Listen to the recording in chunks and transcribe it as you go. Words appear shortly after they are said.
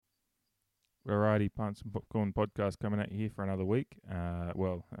Variety Punts and Popcorn podcast coming at you here for another week.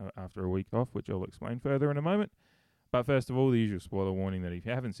 After a week off, which I'll explain further in a moment. But first of all, the usual spoiler warning that if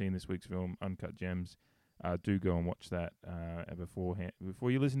you haven't seen this week's film, Uncut Gems, do go and watch that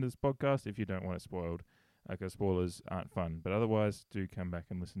before you listen to this podcast if you don't want it spoiled, because spoilers aren't fun. But otherwise, do come back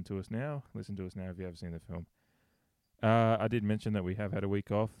and listen to us now. Listen to us now if you have seen the film. I did mention that we have had a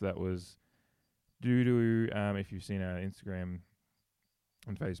week off. That was due to, if you've seen our Instagram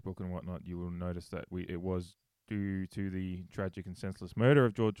and Facebook and whatnot, you will notice that it was due to the tragic and senseless murder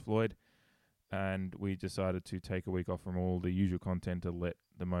of George Floyd, and we decided to take a week off from all the usual content to let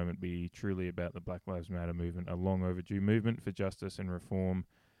the moment be truly about the Black Lives Matter movement, a long overdue movement for justice and reform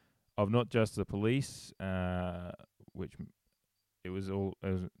of not just the police, which it was all,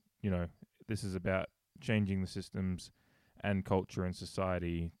 this is about changing the systems and culture and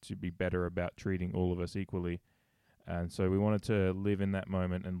society to be better about treating all of us equally. And so we wanted to live in that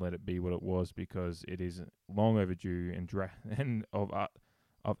moment and let it be what it was, because it is long overdue and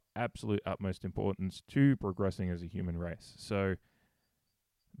of absolute utmost importance to progressing as a human race. So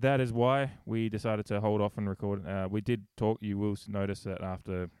that is why we decided to hold off and record. We did talk. You will notice that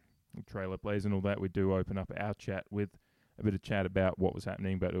after the trailer plays and all that, we do open up our chat with a bit of chat about what was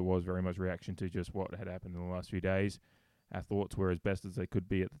happening, but it was very much reaction to just what had happened in the last few days. Our thoughts were as best as they could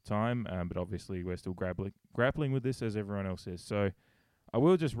be at the time, but obviously we're still grappling with this as everyone else is. So I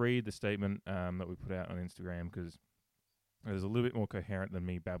will just read the statement that we put out on Instagram, because it is a little bit more coherent than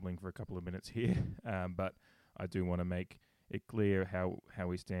me babbling for a couple of minutes here, but I do want to make it clear how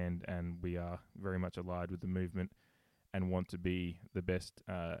we stand, and we are very much allied with the movement and want to be the best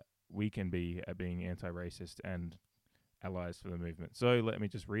we can be at being anti-racist and allies for the movement. So let me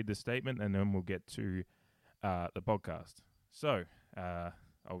just read this statement, and then we'll get to the podcast. So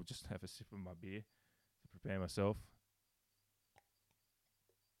I'll just have a sip of my beer to prepare myself.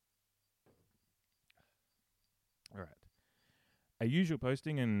 All right. Our usual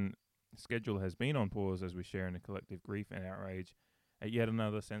posting and schedule has been on pause as we share in a collective grief and outrage at yet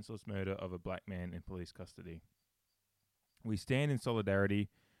another senseless murder of a black man in police custody. We stand in solidarity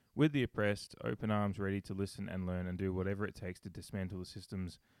with the oppressed, open arms ready to listen and learn and do whatever it takes to dismantle the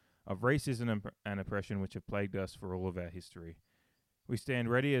systems of racism and oppression which have plagued us for all of our history. We stand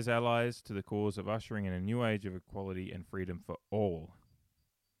ready as allies to the cause of ushering in a new age of equality and freedom for all.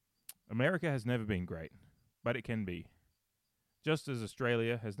 America has never been great, but it can be. Just as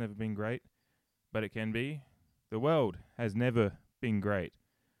Australia has never been great, but it can be. The world has never been great,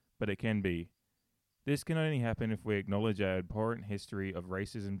 but it can be. This can only happen if we acknowledge our abhorrent history of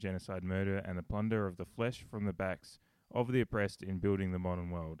racism, genocide, murder, and the plunder of the flesh from the backs of the oppressed in building the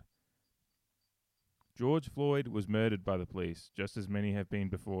modern world. George Floyd was murdered by the police, just as many have been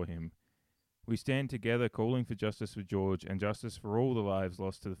before him. We stand together calling for justice for George and justice for all the lives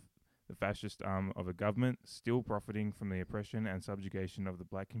lost to the fascist arm of a government still profiting from the oppression and subjugation of the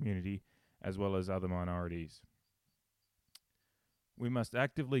black community as well as other minorities. We must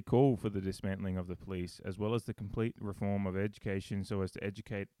actively call for the dismantling of the police as well as the complete reform of education so as to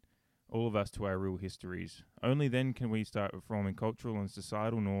educate all of us to our real histories. Only then can we start reforming cultural and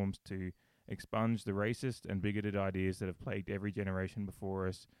societal norms to expunge the racist and bigoted ideas that have plagued every generation before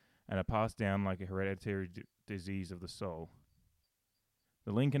us and are passed down like a hereditary disease of the soul.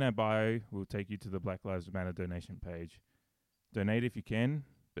 The link in our bio will take you to the Black Lives Matter donation page. Donate if you can,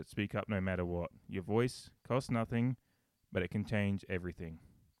 but speak up no matter what. Your voice costs nothing, but it can change everything.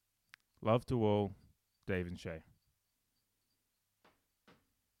 Love to all, Dave and Shay.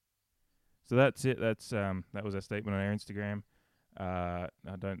 So that's it. That was our statement on our Instagram. I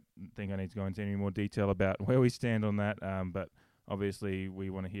don't think I need to go into any more detail about where we stand on that, but obviously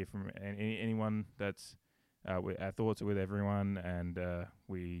we want to hear from anyone that's our thoughts are with everyone, and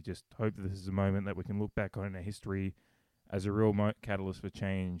we just hope that this is a moment that we can look back on in our history as a real catalyst for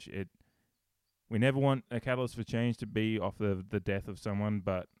change. We never want a catalyst for change to be off the death of someone,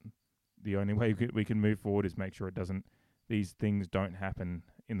 but the only way we can move forward is make sure these things don't happen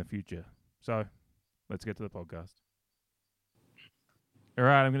in the future. So let's get to the podcast. All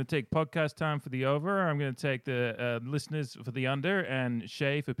right, I'm going to take podcast time for the over. I'm going to take the listeners for the under, and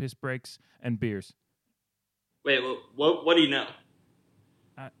Shay for piss breaks and beers. Wait, what do you know?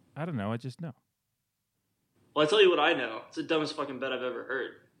 I don't know. I just know. Well, I tell you what I know. It's the dumbest fucking bet I've ever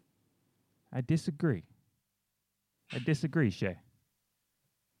heard. I disagree, Shay.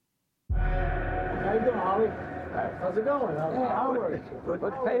 How you doing, Holly? How's it going? How are you? Good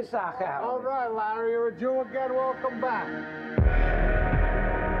Pesach out. All right, Larry, you're a Jew again. Welcome back.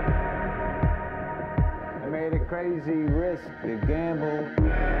 I made a crazy risk to gamble.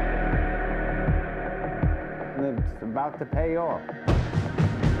 And it's about to pay off.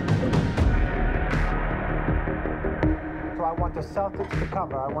 want the Celtics to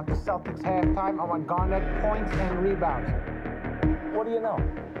cover. I want the Celtics halftime. I want Garnett points and rebounds. What do you know?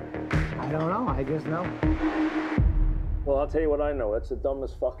 I don't know. I just know. Well, I'll tell you what I know. That's the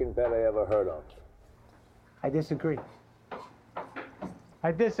dumbest fucking bet I ever heard of. I disagree.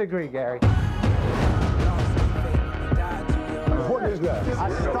 I disagree, Gary. What is that?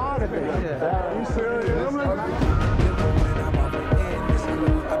 I started it. Are you serious?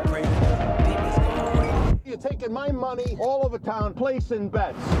 You're taking my money all over town, placing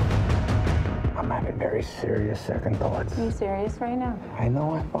bets. I'm having very serious second thoughts. Are you serious right now? I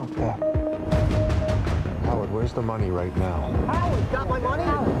know I fucked up. Howard, where's the money right now? Howard, got my money?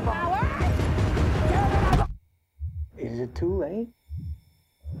 Howard! Is it too late?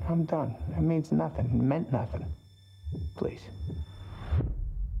 I'm done. It means nothing. It meant nothing. Please.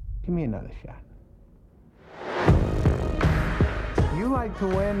 Give me another shot. You like to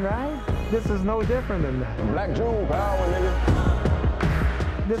win, right? This is no different than that. Black June power,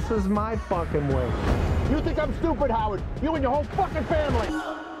 nigga. This is my fucking way. You think I'm stupid, Howard? You and your whole fucking family.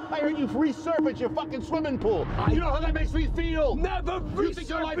 I heard you resurface your fucking swimming pool. You know how that makes me feel? Never You think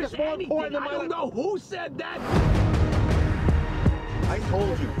your life is more important than my life? I don't know who said that. I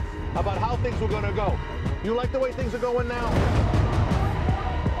told you about how things were gonna go. You like the way things are going now?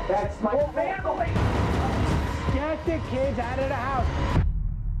 That's my family. Get the kids out of the house.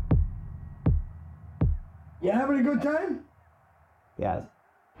 You having a good time? Yes.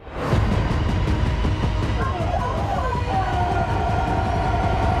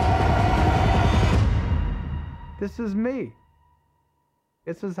 This is me.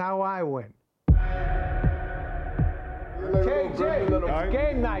 This is how I win. KJ, it's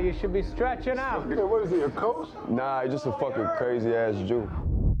game night. You should be stretching out. What is he, a coach? Nah, he's just a fucking crazy ass Jew.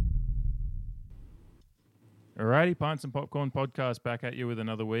 Alrighty, Pints and Popcorn podcast back at you with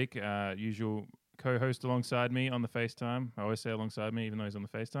another week. Usual co-host alongside me on the FaceTime. I always say alongside me, even though he's on the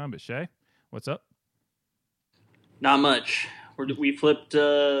FaceTime. But Shay, what's up? Not much. We flipped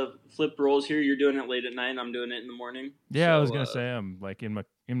roles here. You're doing it late at night. I'm doing it in the morning. Yeah, so, I was gonna say I'm like in my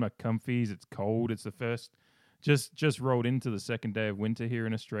comfies. It's cold. It's the first. Just rolled into the second day of winter here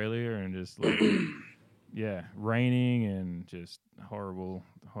in Australia, and just like yeah, raining and just horrible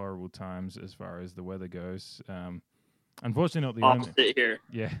times as far as the weather goes. Unfortunately, not the opposite only here.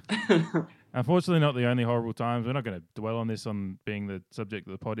 Yeah, unfortunately, not the only horrible times. We're not going to dwell on this on being the subject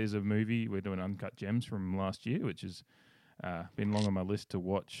of the pod is a movie. We're doing Uncut Gems from last year, which has been long on my list to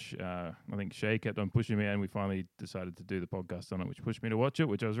watch. I think Shay kept on pushing me, and we finally decided to do the podcast on it, which pushed me to watch it,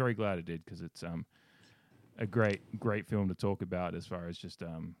 which I was very glad it did because it's a great film to talk about as far as just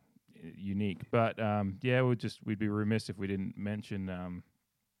unique. But yeah, we'd be remiss if we didn't mention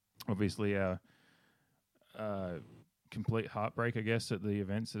obviously complete heartbreak, I guess, at the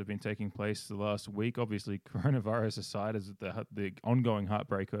events that have been taking place the last week. Obviously, coronavirus aside, as the ongoing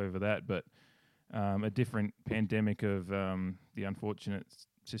heartbreak over that, but a different pandemic of the unfortunate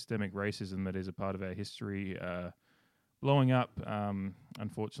systemic racism that is a part of our history blowing up,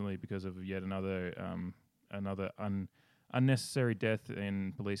 unfortunately, because of yet another unnecessary death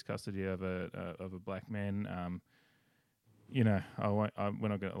in police custody of a black man. You know, we're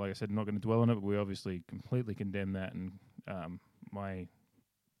not gonna, like I said, not going to dwell on it, but we obviously completely condemn that, and my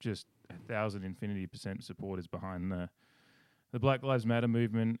just 1,000% support is behind the Black Lives Matter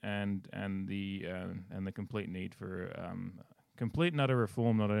movement and the complete need for complete and utter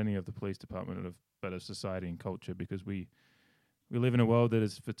reform, not only of the police department but of society and culture, because we live in a world that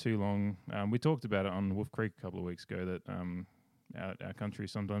is for too long. We talked about it on Wolf Creek a couple of weeks ago that our country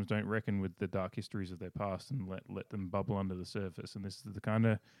sometimes don't reckon with the dark histories of their past and let them bubble under the surface. And this is the kind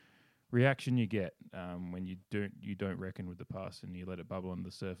of reaction you get when you don't reckon with the past and you let it bubble under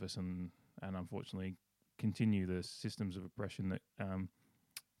the surface and unfortunately continue the systems of oppression that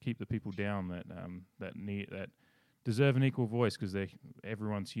keep the people down that deserve an equal voice, because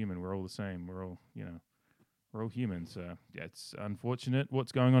everyone's human. We're all the same. We're all human. So yeah, it's unfortunate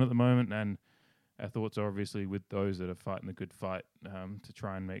what's going on at the moment, and our thoughts are obviously with those that are fighting the good fight to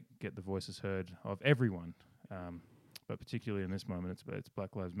try and get the voices heard of everyone. But particularly in this moment, it's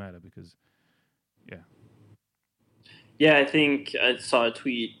Black Lives Matter, because Yeah, I think I saw a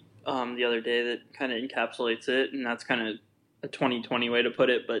tweet the other day that kind of encapsulates it, and that's kind of a 2020 way to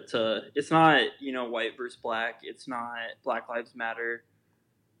put it. But it's not, white versus black. It's not Black Lives Matter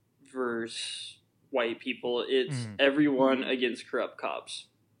versus white people. It's everyone against corrupt cops.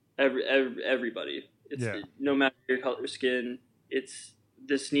 Everybody. No matter your color of skin.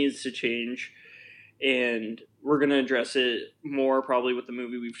 This needs to change, and we're gonna address it more probably with the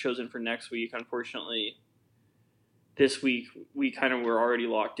movie we've chosen for next week. Unfortunately, this week we kind of were already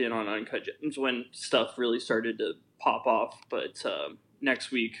locked in on Uncut Gems when stuff really started to pop off. But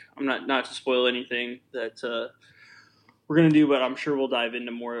next week, I'm not to spoil anything that we're going to do, but I'm sure we'll dive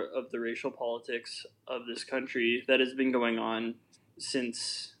into more of the racial politics of this country that has been going on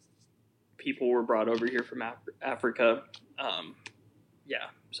since people were brought over here from Africa.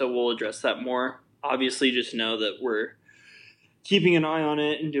 So we'll address that more. Obviously, just know that we're keeping an eye on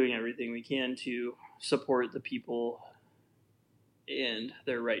it and doing everything we can to support the people and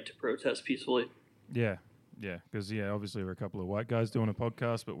their right to protest peacefully. Yeah, because obviously we're a couple of white guys doing a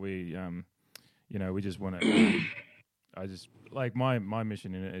podcast, but we, we just want to. I just like my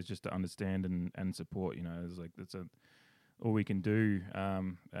mission in it is just to understand and support. It's like that's all we can do,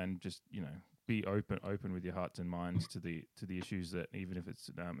 and just be open with your hearts and minds to the issues that even if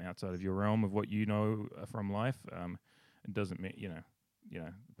it's outside of your realm of what you know from life, it doesn't mean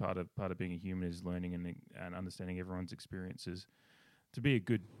part of being a human is learning and understanding everyone's experiences. To be a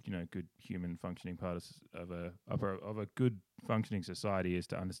good human functioning part of a good functioning society is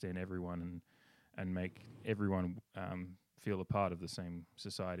to understand everyone and make everyone feel a part of the same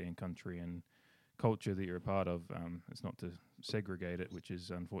society and country and culture that you're a part of. It's not to segregate it, which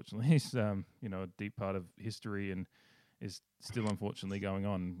is unfortunately a deep part of history and is still unfortunately going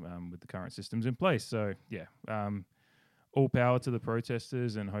on with the current systems in place. So all power to the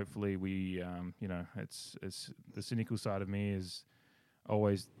protesters, and hopefully we it's the cynical side of me is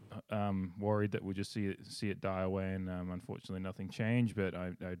always worried that we'll just see it die away, and unfortunately nothing changed. But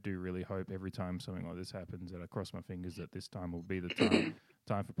I do really hope every time something like this happens that I cross my fingers that this time will be the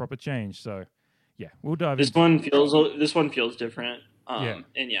time for proper change. So we'll dive this into this one feels different. And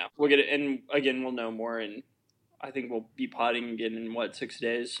we'll get it, and again we'll know more, and I think we'll be potting again in 6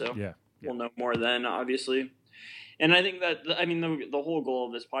 days, so we'll know more then, obviously. And I think that the whole goal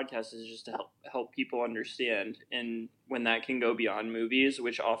of this podcast is just to help people understand, and when that can go beyond movies,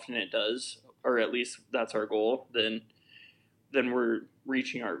 which often it does, or at least that's our goal, then we're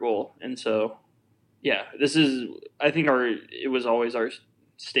reaching our goal. And so this is, I think it was always our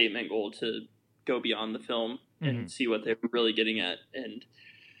statement goal to go beyond the film and see what they were really getting at. And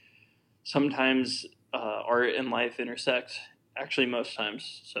sometimes art and life intersect, actually most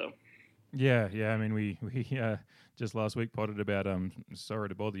times. So I mean we just last week potted about Sorry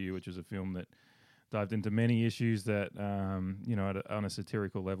to Bother You, which is a film that dived into many issues that on a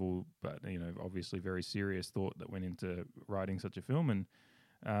satirical level, but obviously very serious thought that went into writing such a film. And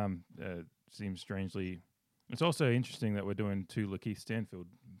seems strangely, it's also interesting that we're doing 2 Lakeith Stanfield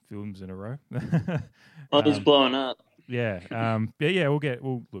films in a row. It's blowing up. We'll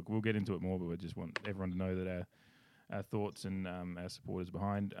get into it more, but we just want everyone to know that our thoughts and our supporters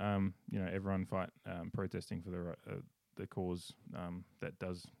behind everyone protesting for the cause that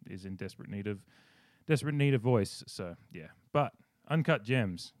is in desperate need of voice. So but Uncut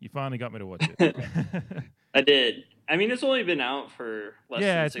Gems, you finally got me to watch it. I did. I mean, it's only been out for less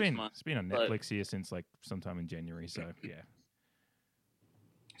than 6 months. It's been on Netflix here since like sometime in January. So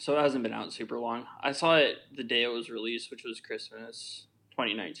so it hasn't been out super long. I saw it the day it was released, which was Christmas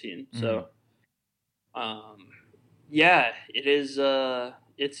 2019. So it is.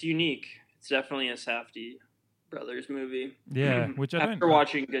 It's unique. It's definitely a Safdie brothers movie. Yeah, which after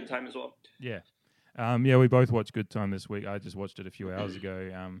watching Good Time as well. Yeah, we both watched Good Time this week. I just watched it a few hours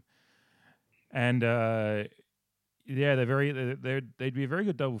ago. They'd be a very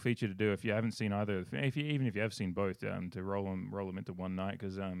good double feature to do if you haven't seen either. Even if you have seen both, to roll them into one night,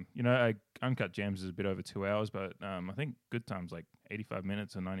 because Uncut Gems is a bit over 2 hours, but I think Good Time's like 85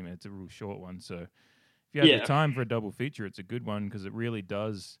 minutes or 90 minutes, a real short one. So if you have the time for a double feature, it's a good one because it really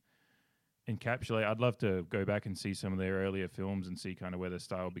does encapsulate. I'd love to go back and see some of their earlier films and see kind of where their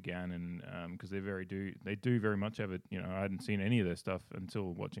style began, and because they do very much have it. I hadn't seen any of their stuff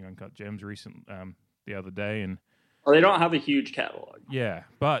until watching Uncut Gems the other day, and they don't have a huge catalog. Yeah,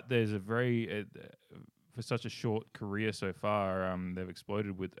 but there's a very for such a short career so far, they've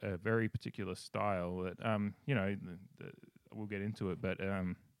exploded with a very particular style that we'll get into it, but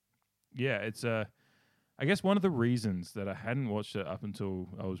it's I guess one of the reasons that I hadn't watched it up until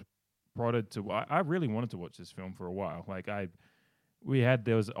I was prodded to. I really wanted to watch this film for a while. Like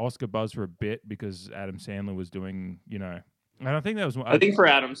there was Oscar buzz for a bit because Adam Sandler was doing, and I think that was. I think for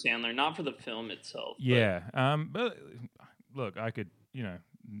Adam Sandler, not for the film itself. Yeah. But look, I could,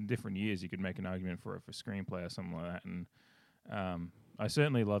 different years you could make an argument for it for screenplay or something like that, and I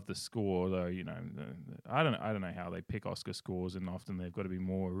certainly love the score, though. I don't know how they pick Oscar scores, and often they've got to be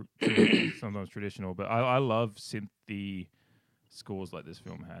more sometimes traditional. But I love synthy scores like this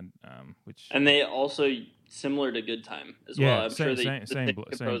film had, and they also similar to Good Time as well. I'm sure same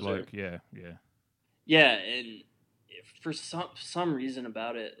bloke. Yeah. And for some reason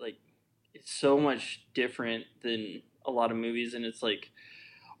about it, like it's so much different than a lot of movies, and it's like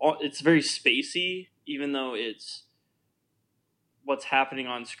it's very spacey, even though it's what's happening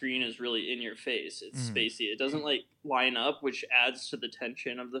on screen is really in your face. It's spacey. It doesn't like line up, which adds to the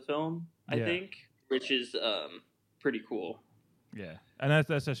tension of the film, I think, which is pretty cool. Yeah, and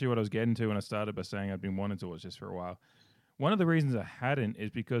that's actually what I was getting to when I started by saying I'd been wanting to watch this for a while. One of the reasons I hadn't is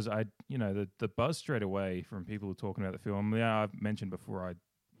because the buzz straight away from people talking about the film. Yeah, I've mentioned before I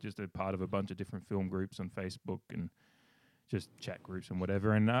just did part of a bunch of different film groups on Facebook and just chat groups and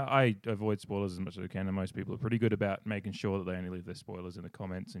whatever. And I avoid spoilers as much as I can. And most people are pretty good about making sure that they only leave their spoilers in the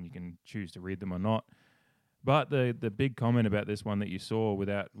comments and you can choose to read them or not. But the big comment about this one that you saw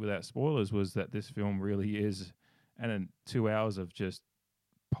without spoilers was that this film really is, and in 2 hours of just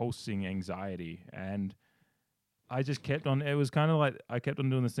pulsing anxiety. And I just kept on. It was kind of like I kept on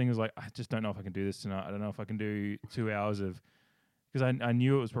doing this thing. It was like, I just don't know if I can do this tonight. I don't know if I can do 2 hours of, because I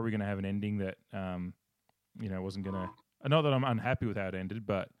knew it was probably going to have an ending that wasn't going to. Not that I'm unhappy with how it ended,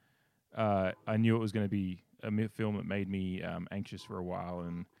 but I knew it was going to be a film that made me anxious for a while,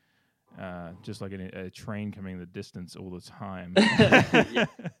 and just like a train coming in the distance all the time.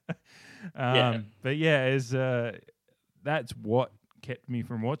 But yeah, that's what kept me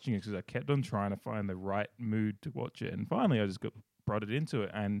from watching it, because I kept on trying to find the right mood to watch it, and finally I just got prodded into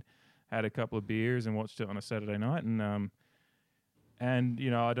it and had a couple of beers and watched it on a Saturday night, and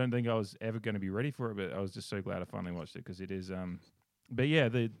I don't think I was ever going to be ready for it, but I was just so glad I finally watched it, because it is but yeah,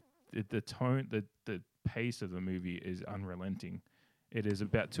 the tone, the pace of the movie is unrelenting. It is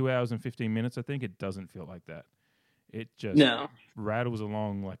about 2 hours and 15 minutes. I think it doesn't feel like that. It just rattles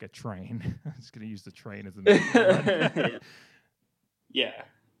along like a train. I'm just going to use the train as an Yeah.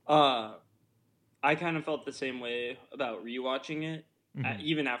 I kind of felt the same way about rewatching it,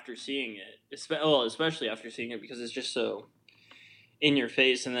 even after seeing it. Especially after seeing it, because it's just so in your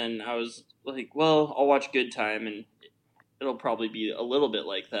face. And then I was like, well, I'll watch Good Time, and it'll probably be a little bit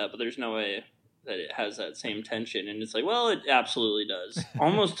like that, but there's no way that it has that same tension. And it's like, well, it absolutely does.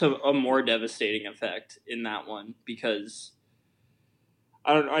 Almost to a more devastating effect in that one, because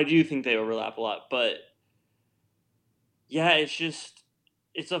I do think they overlap a lot, but yeah,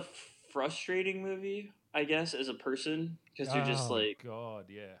 it's a frustrating movie, I guess, as a person, because you're just like, God,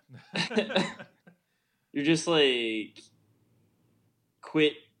 yeah. You're just like,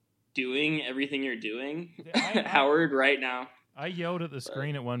 quit doing everything you're doing, Howard, right now. I yelled at the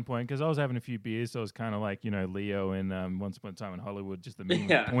screen at one point because I was having a few beers, so I was kind of like, Leo in Once Upon a Time in Hollywood, just the meme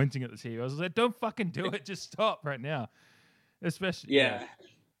pointing at the TV. I was like, don't fucking do it, just stop right now. Especially,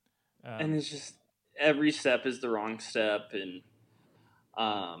 and it's just every step is the wrong step, and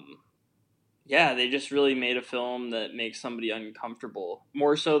they just really made a film that makes somebody uncomfortable,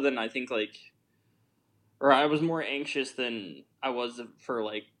 more so than I think, or I was more anxious than I was for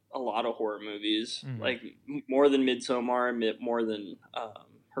like a lot of horror movies, like more than Midsommar, more than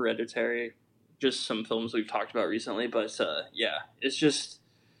Hereditary, just some films we've talked about recently. But it's just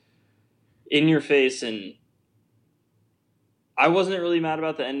in your face, and I wasn't really mad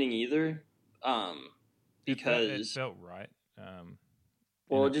about the ending either, because it felt right.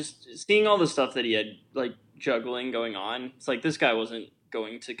 Just seeing all the stuff that he had like juggling going on, it's like this guy wasn't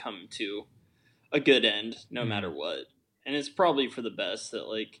going to come to a good end no matter what. And it's probably for the best that,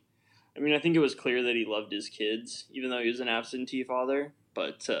 I think it was clear that he loved his kids, even though he was an absentee father,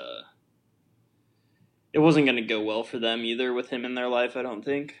 but it wasn't going to go well for them either with him in their life, I don't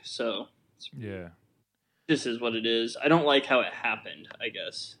think. So, this is what it is. I don't like how it happened, I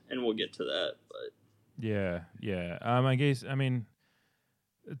guess, and we'll get to that. But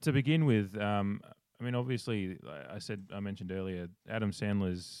to begin with, obviously, I mentioned earlier, Adam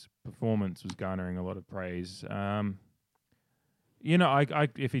Sandler's performance was garnering a lot of praise.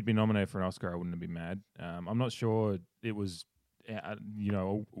 If he'd been nominated for an Oscar, I wouldn't have been mad. I'm not sure it was, a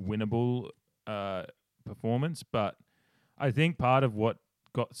winnable performance, but I think part of what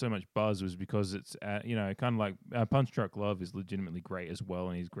got so much buzz was because it's, kind of like Punch Drunk Love is legitimately great as well,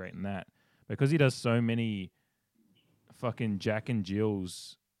 and he's great in that because he does so many fucking Jack and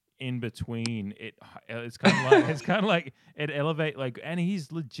Jills in between. It's kind of like it elevate and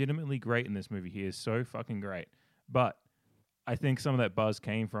he's legitimately great in this movie. He is so fucking great, but I think some of that buzz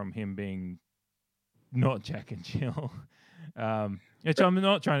came from him being not Jack and Jill. Which I'm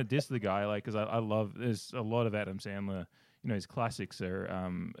not trying to diss the guy, because I love. There's a lot of Adam Sandler. His classics are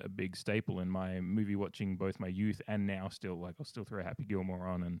a big staple in my movie watching, both my youth and now. Still, I'll still throw Happy Gilmore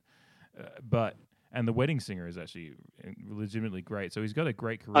on, and The Wedding Singer is actually legitimately great. So he's got a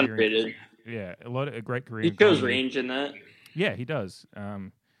great career. Underrated. A great career. He shows range in that. Yeah, he does.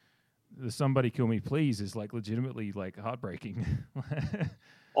 The Somebody Kill Me Please is legitimately heartbreaking.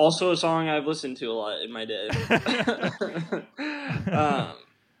 Also a song I've listened to a lot in my day.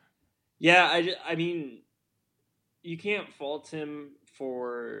 Yeah, I mean, you can't fault him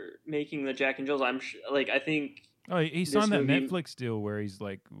for making the Jack and Jills. I think. Oh, he this signed that movie, Netflix deal where he's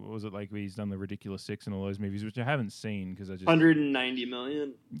like, what was it like? He's done the Ridiculous Six and all those movies, which I haven't seen because I just 190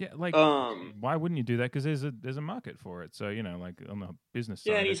 million. yeah, like why wouldn't you do that? Because there's a market for it. So like on the business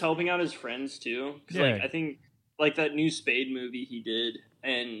side, Yeah, and he's helping out his friends too. Because Yeah. I think like that new Spade movie he did,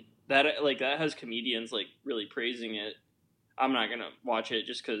 and that has comedians like really praising it. I'm not gonna watch it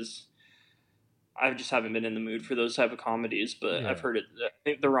just because I just haven't been in the mood for those type of comedies. But Yeah. I've heard it. I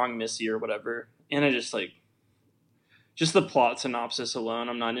think The Wrong Missy or whatever, and I just just the plot synopsis alone,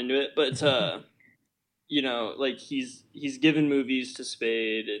 I'm not into it. But like he's given movies to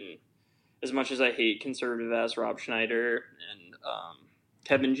Spade, and as much as I hate conservative ass Rob Schneider and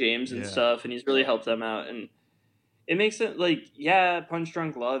Kevin James and stuff, and he's really helped them out, and it makes it Punch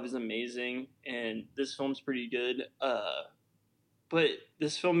Drunk Love is amazing, and this film's pretty good. But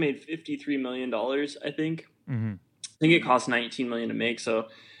this film made $53 million, I think. Mm-hmm. I think it cost $19 million to make, so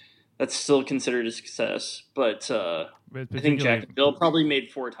that's still considered a success. But I think Jack and Jill probably made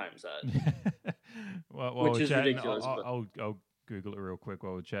 4 times that. which is chatting, ridiculous. I'll Google it real quick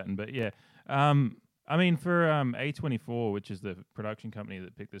while we're chatting. But yeah, I mean for A24, which is the production company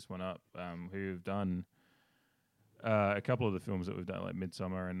that picked this one up, who've done a couple of the films that we've done, like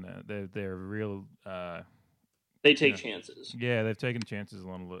Midsummer, and they're real. They take chances. Yeah, they've taken chances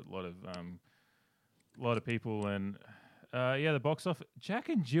on a lot of people, and the box office. Jack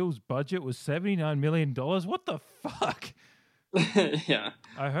and Jill's budget was $79 million. What the fuck? Yeah.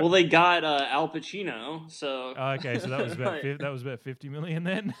 Well, they got Al Pacino, so. Okay, so that was about 50 million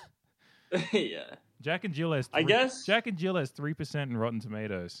then. Yeah. Jack and Jill has. Jack and Jill has 3% in Rotten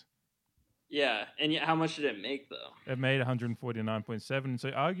Tomatoes. Yeah, and how much did it make though? It made 149.7,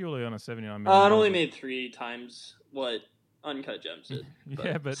 so arguably on a $79 million. It only made 3 times what Uncut Gems did.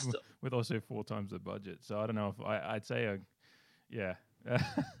 Yeah, but with also 4 times the budget. So I don't know if I'd say yeah.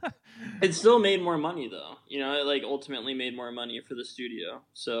 It still made more money though. It ultimately made more money for the studio.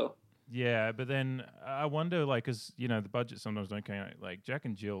 So yeah, but then I wonder, because the budget sometimes don't count. Like Jack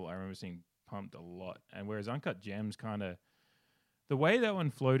and Jill, I remember seeing pumped a lot, and whereas Uncut Gems kind of. The way that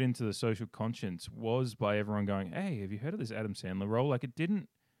one flowed into the social conscience was by everyone going, "Hey, have you heard of this Adam Sandler role?" Like it didn't.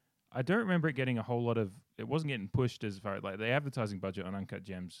 I don't remember it getting a whole lot of. It wasn't getting pushed as far like the advertising budget on Uncut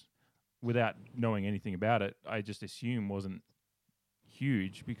Gems, without knowing anything about it. I just assume wasn't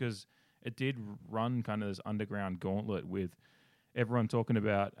huge because it did run kind of this underground gauntlet with everyone talking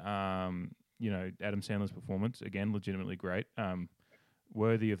about, Adam Sandler's performance again, legitimately great.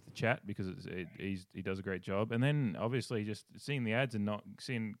 Worthy of the chat because he does a great job, and then obviously just seeing the ads and not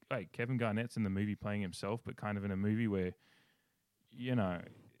seeing Kevin Garnett's in the movie playing himself, but kind of in a movie where you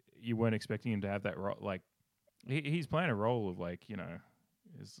weren't expecting him to have that role. Like he's playing a role of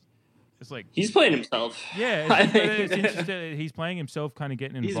it's like he's playing himself. Yeah, it's interesting. He's playing himself, kind of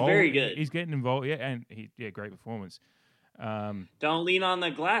getting involved. He's very good. He's getting involved. Yeah, and great performance. Don't lean on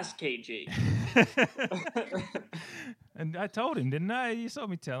the glass, KG. And I told him, didn't I? You saw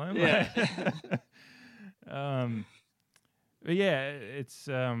me tell him. Yeah. But yeah, it's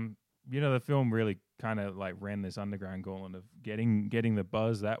the film really kind of ran this underground gauntlet of getting the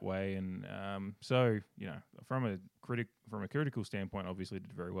buzz that way, and so from a critical standpoint, obviously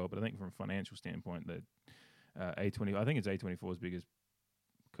did very well. But I think from a financial standpoint, that I think it's A24's biggest,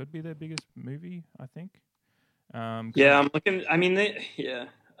 could be their biggest movie. I think. I'm looking.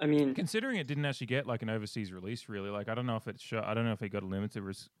 Considering it didn't actually get an overseas release, really, I don't know if I don't know if it got a limited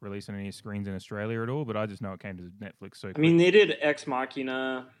release on any screens in Australia at all, but I just know it came to Netflix. So they did Ex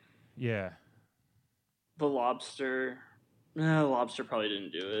Machina. Yeah. The Lobster. The Lobster probably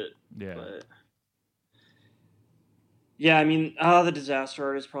didn't do it. Yeah. But yeah, The Disaster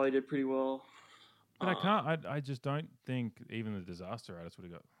Artist probably did pretty well. But I just don't think even The Disaster Artist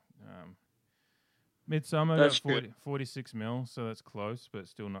would have got. Midsummer got 46 mil, so that's close, but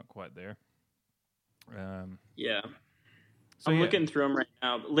still not quite there. Yeah. So I'm looking through them right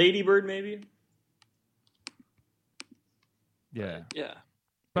now. Lady Bird, maybe? Yeah. But, yeah.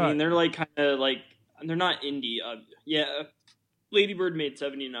 But, they're kind of they're not indie. Yeah. Lady Bird made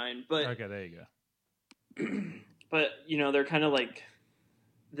 79, but... Okay, there you go. But, they're kind of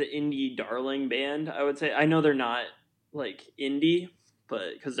the indie darling band, I would say. I know they're not, indie,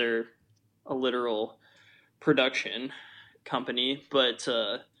 but because they're a literal production company, but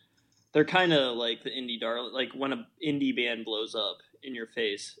they're kind of like the indie darling, when an indie band blows up in your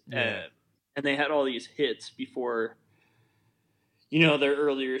face. Yeah. And they had all these hits before, their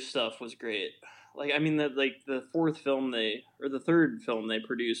earlier stuff was great. like I mean the fourth film the third film they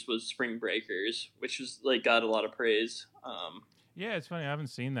produced was Spring Breakers, which was like got a lot of praise. Yeah, it's funny. I haven't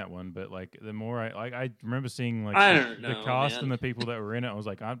seen that one, but like the more I remember seeing like I don't the know, cast man. and the people that were in it. I was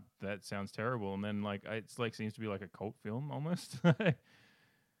like, that sounds terrible. And then like it's like seems to be like a cult film almost. But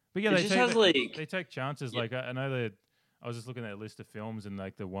yeah, It just has they take chances. Yeah. Like I know that I was just looking at a list of films and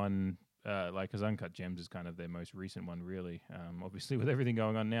like the one like because Uncut Gems is kind of their most recent one, really. Obviously with everything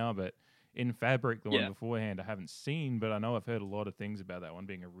going on now, but In Fabric, the one beforehand, I haven't seen, but I know I've heard a lot of things about that one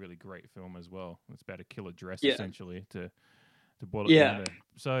being a really great film as well. It's about a killer dress essentially to boil it down there.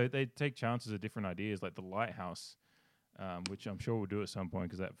 So they take chances of different ideas, like The Lighthouse, which I'm sure we'll do at some point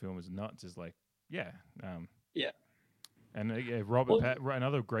because that film is nuts. Is like, and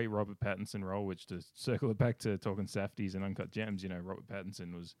another great Robert Pattinson role. Which to circle it back to talking Safdies and Uncut Gems, Robert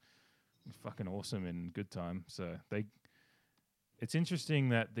Pattinson was fucking awesome in Good Time. So it's interesting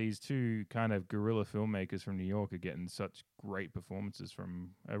that these two kind of guerrilla filmmakers from New York are getting such great performances from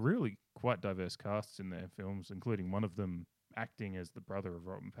a really quite diverse casts in their films, including one of them acting as the brother of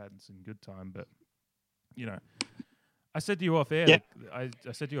Robert Pattinson, Good Time. But I said to you off air. I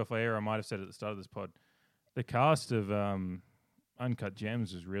said to you off air. I might have said it at the start of this pod. The cast of Uncut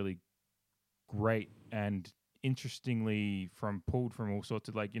Gems was really great and interestingly pulled from all sorts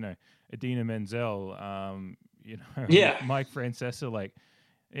of Idina Menzel, Mike Francesa.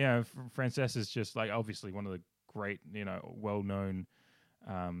 Francesa's just like obviously one of the great, well known,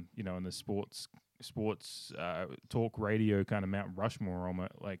 in the sports talk radio kind of Mount Rushmore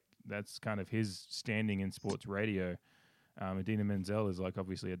almost. Like that's kind of his standing in sports radio. Idina Menzel is like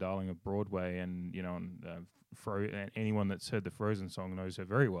obviously a darling of Broadway, and anyone that's heard the Frozen song knows her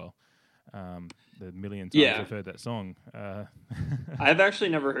very well. The million times I've heard that song. I've actually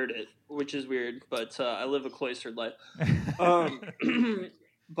never heard it, which is weird, but I live a cloistered life.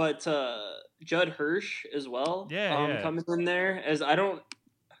 But Judd Hirsch as well. Coming in there as I don't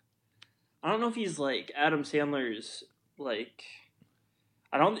know if he's like Adam Sandler's like.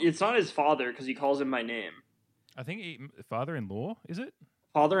 It's not his father because he calls him by name. I think father-in-law, is it?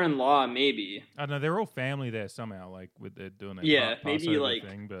 Father-in-law, maybe. I don't know. They're all family there somehow, like with they're doing that. Maybe Passover like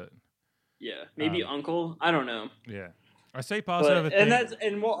thing, but maybe uncle. I don't know. Yeah, I say Passover thing,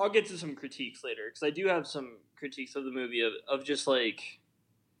 and I'll get to some critiques later because I do have some critiques of the movie of just like.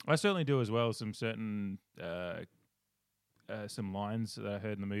 I certainly do as well. Some certain some lines that I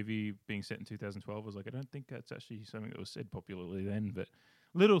heard in the movie being set in 2012 was like, I don't think that's actually something that was said popularly then, but.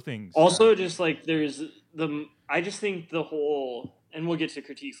 Little things. Also, just like I just think the whole, and we'll get to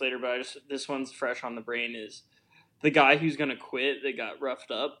critiques later, but this one's fresh on the brain is the guy who's gonna quit that got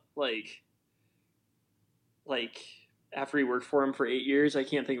roughed up, like after he worked for him for 8 years. I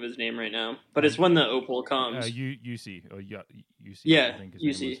can't think of his name right now, but it's when the opal comes. UC or UC. Yeah, I think his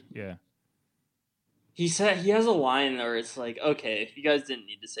UC. name was. Yeah. He said he has a line where it's like, okay, you guys didn't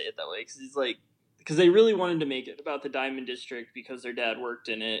need to say it that way because he's like. Because they really wanted to make it about the Diamond District because their dad worked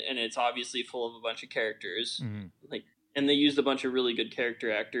in it, and it's obviously full of a bunch of characters. Mm-hmm. And they used a bunch of really good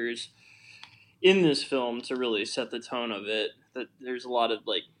character actors in this film to really set the tone of it. That there's a lot of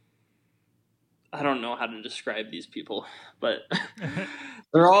I don't know how to describe these people, but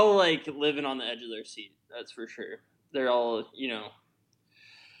they're all living on the edge of their seat. That's for sure. They're all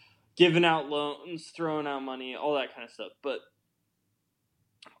giving out loans, throwing out money, all that kind of stuff. But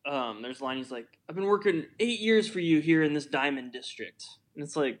there's a line he's like, I've been working 8 years for you here in this Diamond District. And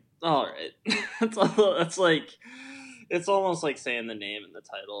it's like, all right. That's like, it's almost like saying the name in the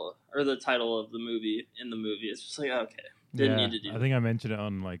title, or the title of the movie in the movie. It's just like, okay, didn't need to do that. I think I mentioned it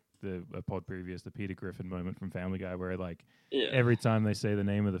on a pod previous, the Peter Griffin moment from Family Guy, where every time they say the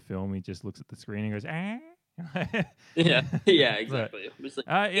name of the film, he just looks at the screen and goes, ah. yeah, exactly. It was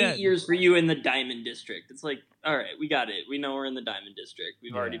 8 years for you in the Diamond District. It's like, all right, we got it. We know we're in the Diamond District.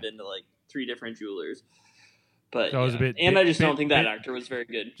 We've already been to 3 different jewelers. But I just don't think that actor was very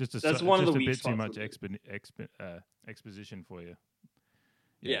good. That's one of the weak spots. Just a bit too much exposition for you.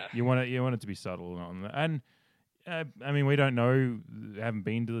 Yeah, you want it to be subtle on that. And I mean, we don't know. Haven't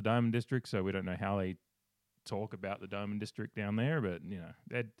been to the Diamond District, so we don't know how they talk about the Diamond District down there. But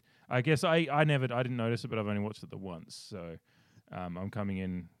I guess I didn't notice it, but I've only watched it the once, so I'm coming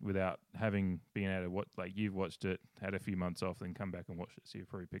in without having been able to watch. You've watched it, had a few months off, then come back and watch it, so you've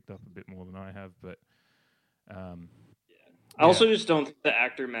probably picked up a bit more than I have. But I also just don't think the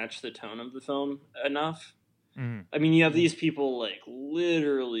actor matched the tone of the film enough. Mm-hmm. I mean, you have these people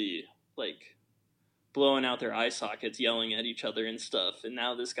literally blowing out their eye sockets, yelling at each other and stuff, and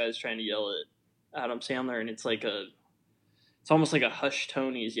now this guy's trying to yell at Adam Sandler, and it's almost like a hushed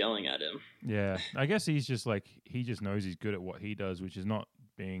tone he's yelling at him. Yeah, I guess he's just he just knows he's good at what he does, which is not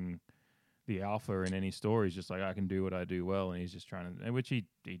being the alpha in any story. He's just like, I can do what I do well, and he's just trying to, which he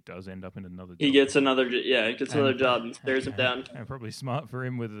does end up in another. He job. gets another, another job and stares him down. And probably smart for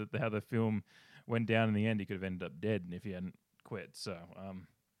him with how the film went down in the end. He could have ended up dead if he hadn't quit. So,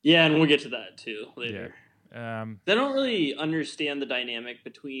 yeah, and we'll get to that too later. Yeah. They don't really understand the dynamic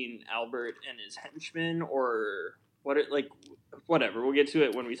between Albert and his henchmen, or whatever. We'll get to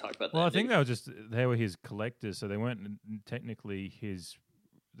it when we talk about that. Well, I think they were his collectors, so they weren't technically his.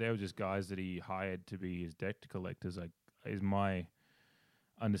 They were just guys that he hired to be his debt collectors. Like, is my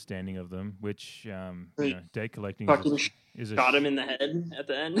understanding of them. Which debt collecting is shot him in the head at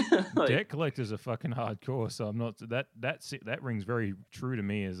the end. Debt collectors are fucking hardcore. So I'm not that rings very true to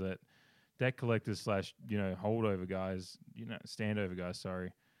me. Is that debt collectors / holdover guys, standover guys.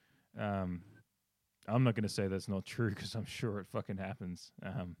 Sorry. I'm not going to say that's not true because I'm sure it fucking happens.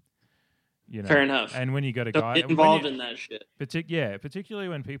 Fair enough. And when you got a guy get involved in that shit, particularly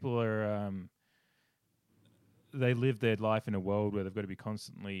when people are they live their life in a world where they've got to be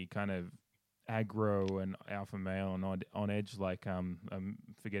constantly kind of aggro and alpha male and on edge. Like I'm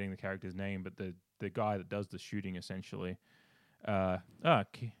forgetting the character's name, but the guy that does the shooting essentially.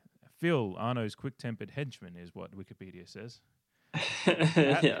 Phil, Arno's quick-tempered henchman is what Wikipedia says.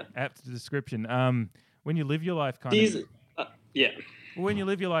 Apt description. When you live your life when you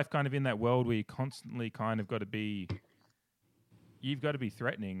live your life kind of in that world where you constantly kind of got to be, you've got to be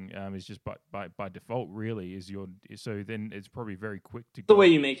threatening. Is just by default really is so then it's probably very quick to. The way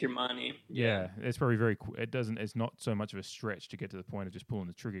you make your money. Yeah, it's probably very. It's not so much of a stretch to get to the point of just pulling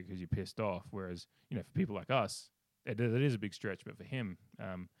the trigger because you're pissed off. Whereas for people like us, it is a big stretch. But for him,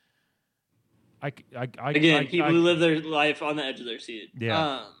 people who live their life on the edge of their seat.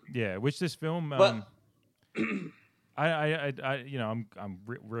 Yeah. Which this film, I'm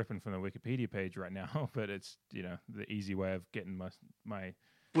ripping from the Wikipedia page right now, but it's the easy way of getting my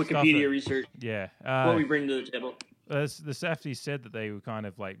Wikipedia research. Yeah, what we bring to the table. The Safdies said that they were kind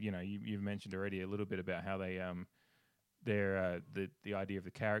of like you've mentioned already a little bit about how they the idea of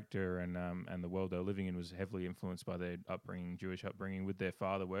the character and the world they're living in was heavily influenced by their Jewish upbringing, with their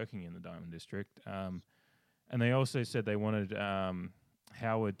father working in the Diamond District. And they also said they wanted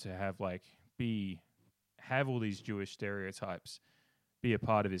Howard to have all these Jewish stereotypes be a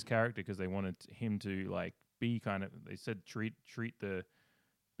part of his character because they wanted him to be kind of. They said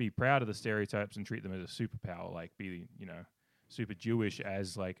be proud of the stereotypes and treat them as a superpower, be super Jewish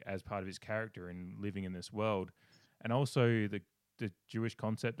as part of his character and living in this world. And also the Jewish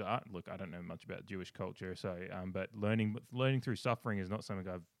concept. Look, I don't know much about Jewish culture, so but learning through suffering is not something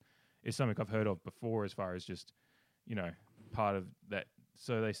I've heard of before. As far as just part of that.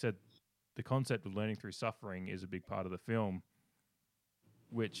 So they said the concept of learning through suffering is a big part of the film,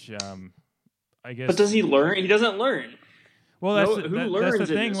 which I guess. But does he learn? He doesn't learn. Well, that's the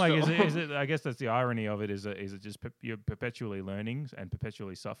thing. Is it? I guess that's the irony of it. Is it just you're perpetually learning and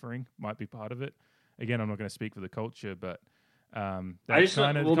perpetually suffering might be part of it. Again, I'm not going to speak for the culture, but that's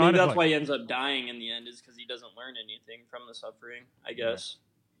maybe that's why he ends up dying in the end, is because he doesn't learn anything from the suffering, I guess.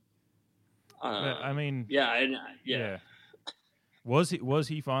 I mean, yeah. Was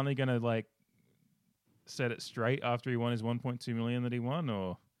he finally going to set it straight after he won his 1.2 million that he won,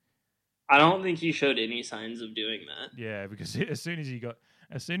 or? I don't think he showed any signs of doing that. Yeah, because as soon as he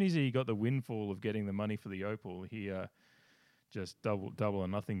got the windfall of getting the money for the opal, he just double or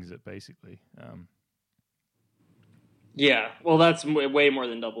nothing's it basically. Yeah, well, that's way more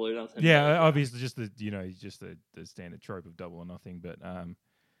than double or nothing. Yeah, obviously, just the standard trope of double or nothing. But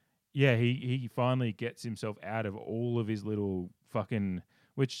he finally gets himself out of all of his little fucking.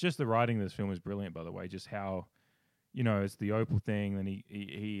 Which just the writing of this film is brilliant, by the way. Just how, it's the opal thing. Then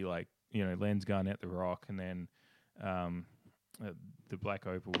he lends Garnett the rock, and then the black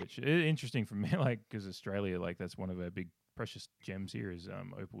opal, which is interesting for me, because Australia, that's one of our big precious gems here is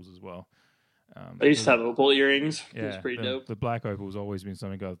opals as well. I used to have opal earrings. Yeah, it was pretty dope. The black opal has always been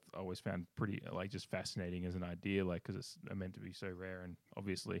something I've always found pretty just fascinating as an idea, because it's meant to be so rare and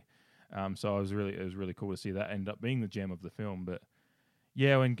obviously. So it was really cool to see that end up being the gem of the film. But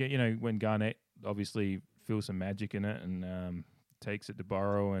yeah, when Garnett obviously feels some magic in it and takes it to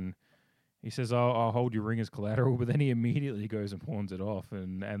Burrow, and he says, I'll hold your ring as collateral, but then he immediately goes and pawns it off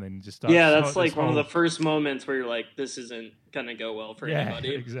and then just starts. Yeah, that's one of the first moments where you're like, this isn't gonna go well for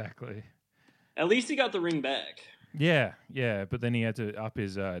anybody. Exactly. At least he got the ring back. Yeah, but then he had to up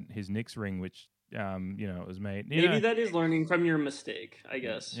his Knicks ring, which it was made. Maybe that is learning from your mistake, I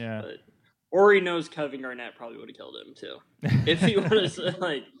guess. Yeah. Or he knows Kevin Garnett probably would have killed him too, if he would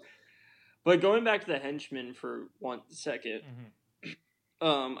have But going back to the henchman for 1 second,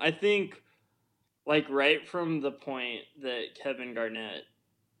 I think right from the point that Kevin Garnett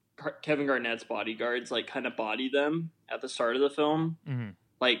Kevin Garnett's bodyguards like kind of body them at the start of the film,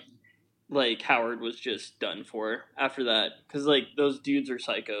 like Howard was just done for after that, because like those dudes are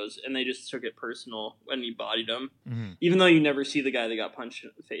psychos and they just took it personal when he bodied them. Even though you never see the guy that got punched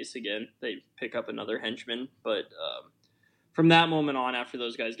in the face again, they pick up another henchman. But from that moment on, after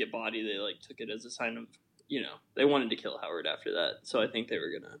those guys get bodied, they like took it as a sign of, they wanted to kill Howard after that. So I think they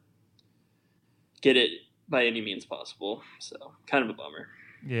were gonna get it by any means possible. So kind of a bummer.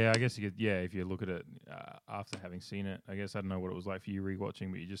 Yeah, I guess you could. Yeah, if you look at it after having seen it, I guess I don't know what it was like for you rewatching,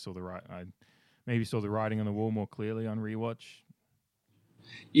 but you just saw maybe saw the writing on the wall more clearly on rewatch.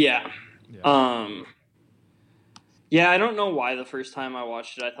 Yeah. Yeah, I don't know why the first time I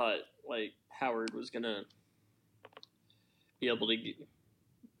watched it, I thought like Howard was gonna be able to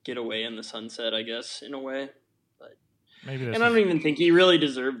get away in the sunset, I guess, in a way. But maybe that's I don't even think he really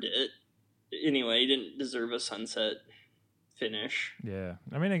deserved it. Anyway, he didn't deserve a sunset finish. Yeah,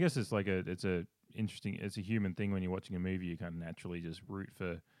 I mean, I guess it's like it's a human thing when you're watching a movie. You kind of naturally just root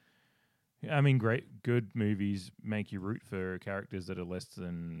for. I mean, good movies make you root for characters that are less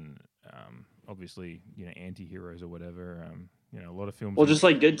than, obviously, anti-heroes or whatever. A lot of films. Well, just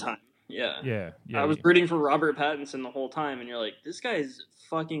like Good Time. Yeah. Yeah. I was rooting for Robert Pattinson the whole time, and you're like, this guy's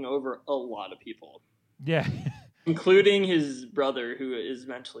fucking over a lot of people. Yeah. Including his brother, who is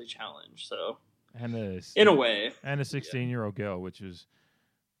mentally challenged. So. In a way. And a 16-year-old girl, which is,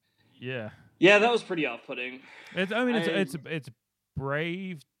 yeah. Yeah, that was pretty off-putting. It's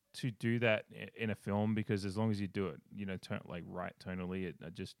brave to do that in a film, because as long as you do it, right tonally, it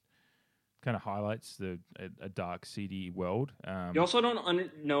just kind of highlights a dark, seedy world. You also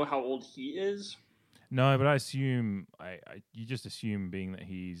don't know how old he is. No, but I assume you just assume, being that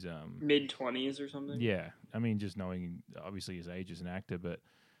he's mid-20s or something. Yeah, I mean, just knowing obviously his age as an actor, but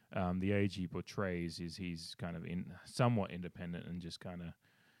the age he portrays is he's kind of somewhat independent and just kind of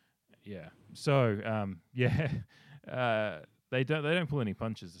So they don't pull any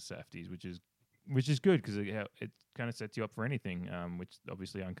punches, the Safdies, which is good, because it kind of sets you up for anything. Which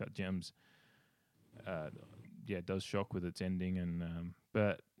obviously Uncut Gems, does shock with its ending, and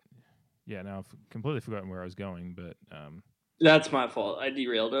but. Yeah, now I've completely forgotten where I was going, but... That's my fault. I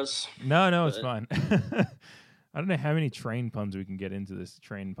derailed us. No, it's fine. I don't know how many train puns we can get into this,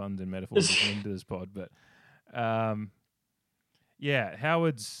 train puns and metaphors into this pod, but...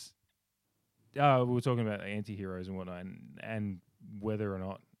 Howard's... we were talking about anti-heroes and whatnot, and whether or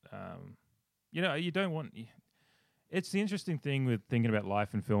not... you don't want... It's the interesting thing with thinking about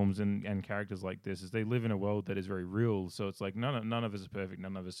life in films and characters like this, is they live in a world that is very real. So it's like none of us are perfect.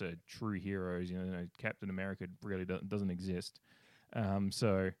 None of us are true heroes. Captain America really doesn't exist.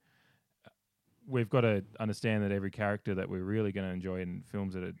 So we've got to understand that every character that we're really going to enjoy in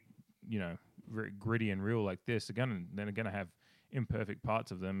films that are, very gritty and real like this, they're going to have imperfect parts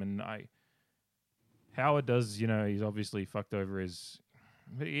of them. And Howard does, he's obviously fucked over his.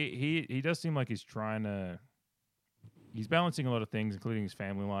 He does seem like he's trying to. He's balancing a lot of things, including his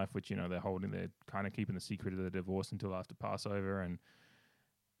family life, which, they're kind of keeping the secret of the divorce until after Passover. And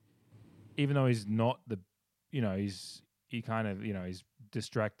even though he's not he's a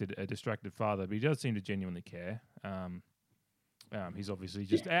distracted father, but he does seem to genuinely care. He's obviously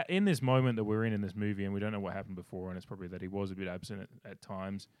just in this moment that we're in this movie, and we don't know what happened before, and it's probably that he was a bit absent at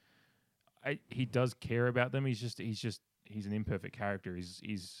times. He does care about them. He's an imperfect character.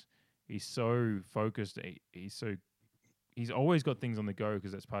 He's so focused. He's always got things on the go,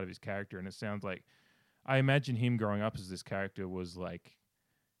 because that's part of his character. And it sounds like, I imagine him growing up as this character was like,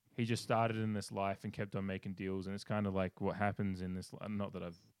 he just started in this life and kept on making deals. And it's kind of like what happens in this, not that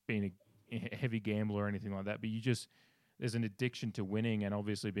I've been a heavy gambler or anything like that, but there's an addiction to winning, and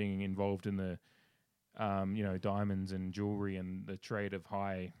obviously being involved in the, diamonds and jewelry and the trade of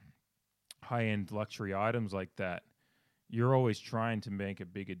high-end luxury items like that. You're always trying to make a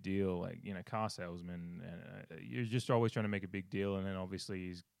bigger deal, like, car salesman. You're just always trying to make a big deal, and then obviously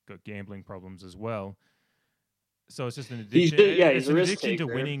he's got gambling problems as well. So it's just an addiction. It's an addiction to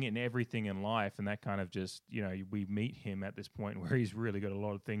winning in everything in life, and that kind of just, we meet him at this point where he's really got a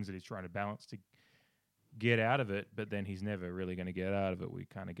lot of things that he's trying to balance to get out of it, but then he's never really going to get out of it. We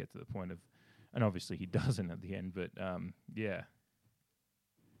kind of get to the point of, and obviously he doesn't at the end, but yeah.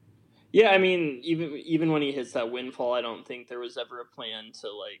 Yeah, I mean, even when he hits that windfall, I don't think there was ever a plan to,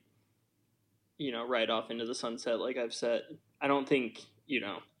 ride off into the sunset, like I've said. I don't think,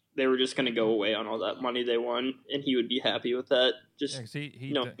 they were just going to go away on all that money they won, and he would be happy with that. Just, his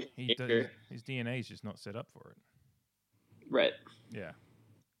DNA is just not set up for it. Right. Yeah.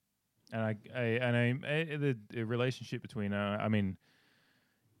 And the relationship between,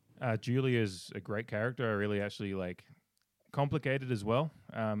 Julia's a great character. I really actually complicated as well.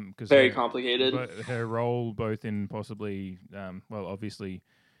 Cause Very complicated. Her role, both in possibly, obviously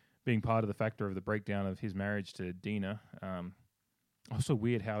being part of the factor of the breakdown of his marriage to Dina. Also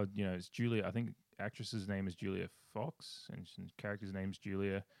weird how, it's Julia. I think actress's name is Julia Fox, and character's name's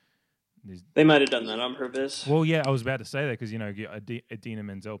Julia. They might have done that on purpose. Well, yeah, I was about to say that because Idina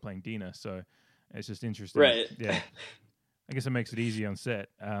Menzel playing Dina, so it's just interesting. Right. Yeah. I guess it makes it easy on set.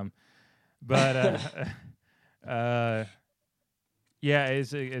 But yeah,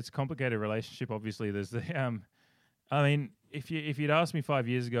 it's a complicated relationship. Obviously, there's the. I mean, if you'd asked me 5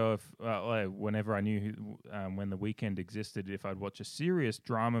 years ago, whenever I knew when The Weeknd existed, if I'd watch a serious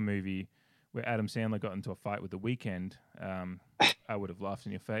drama movie where Adam Sandler got into a fight with The Weeknd, I would have laughed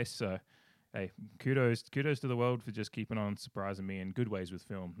in your face. So, hey, kudos to the world for just keeping on surprising me in good ways with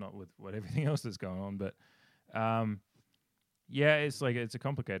film, not with what everything else that's going on. But yeah, it's a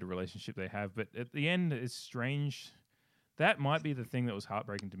complicated relationship they have. But at the end, it's strange. That might be the thing that was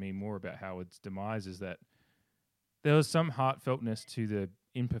heartbreaking to me more about Howard's demise, is that there was some heartfeltness to the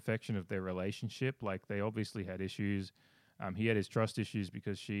imperfection of their relationship. Like, they obviously had issues. He had his trust issues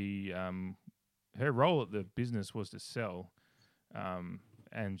because she, her role at the business was to sell,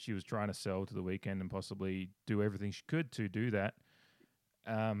 and she was trying to sell to The Weeknd and possibly do everything she could to do that.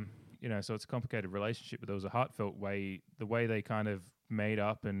 So it's a complicated relationship, but there was a heartfelt way, the way they kind of made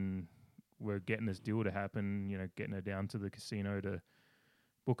up and were getting this deal to happen, getting her down to the casino to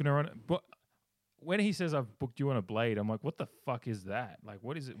booking her on. But when he says, "I've booked you on a blade," I'm like, "What the fuck is that? Like,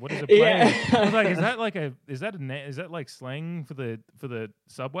 what is it? What is a blade?" Yeah. I was like, "Is that like slang for the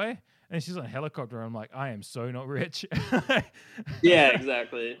subway?" And she's on a helicopter. I'm like, "I am so not rich." Yeah,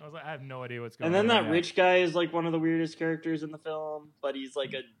 exactly. I was like, "I have no idea what's going on." And then right that now. rich guy is like one of the weirdest characters in the film, but he's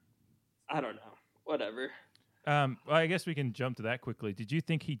like I don't know, whatever. Well, I guess we can jump to that quickly. Did you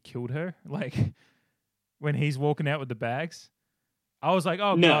think he'd killed her? Like, when he's walking out with the bags? I was like,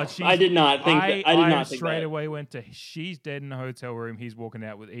 oh, no, God. I did not think that. I did not think straight that. away went to, she's dead in the hotel room. He's walking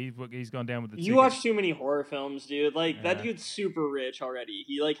out with, he's gone down with the You ticket. watch too many horror films, dude. Like, Yeah. that dude's super rich already.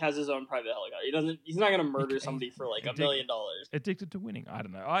 He, like, has his own private helicopter. He's not going to murder somebody for, like, $1 million. Addicted to winning. I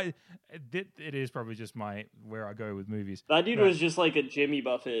don't know. It is probably just where I go with movies. That dude was just, like, a Jimmy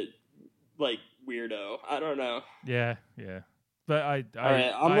Buffett, like, weirdo. I don't know. Yeah. But All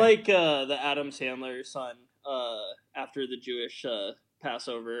right, I'm like the Adam Sandler son after the Jewish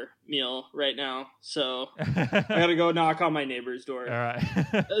Passover meal right now. So I gotta go knock on my neighbor's door. All right.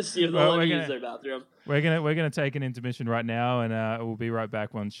 Let's see if they'll let me use their bathroom. We're gonna take an intermission right now, and we'll be right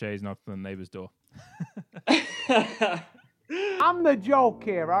back once Shay's knocked on the neighbor's door. I'm the joke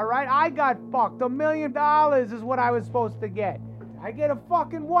here, all right? I got fucked. $1 million is what I was supposed to get. I get a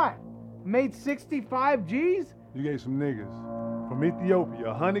fucking what? Made 65 G's? You gave some niggas from Ethiopia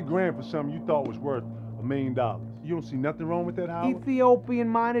 100 grand for something you thought was worth $1 million. You don't see nothing wrong with that, Howard? Ethiopian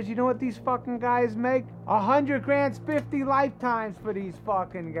miners, you know what these fucking guys make? 100 grand's 50 lifetimes for these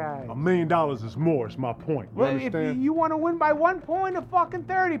fucking guys. $1 million is more, it's my point. You Well, understand? if you want to win by 1 point or fucking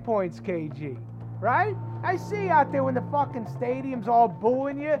 30 points, KG, right? I see you out there when the fucking stadium's all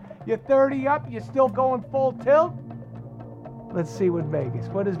booing you. You're 30 up, you're still going full tilt. Let's see what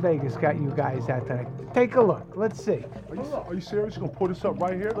has Vegas got you guys at tonight? Take a look. Let's see. Are you serious? You gonna put this up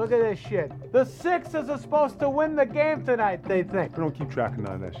right here? Look at this shit. The Sixers are supposed to win the game tonight, they think. We don't keep track of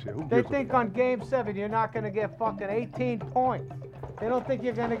none of that shit. Who They gives a think fuck? on game 7 you're not going to get fucking 18 points. They don't think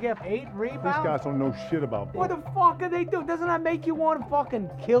you're going to get 8 rebounds. These guys don't know shit about What the fuck are they doing? Doesn't that make you want to fucking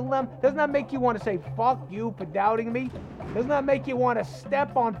kill them? Doesn't that make you want to say fuck you for doubting me? Doesn't that make you want to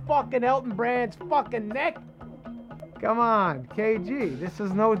step on fucking Elton Brand's fucking neck? Come on, KG, this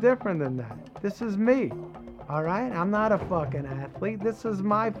is no different than that. This is me, all right? I'm not a fucking athlete. This is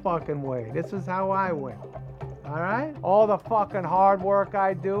my fucking way. This is how I win, all right? All the fucking hard work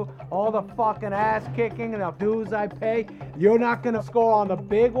I do, all the fucking ass kicking and the dues I pay, you're not gonna score on the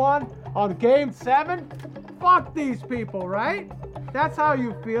big one? On game 7? Fuck these people, right? That's how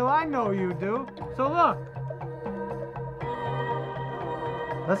you feel, I know you do. So look.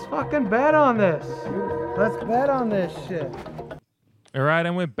 Let's fucking bet on this. Let's bet on this shit. All right,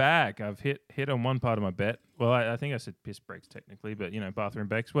 and we're back. I've hit on one part of my bet. Well, I think I said piss breaks technically, but bathroom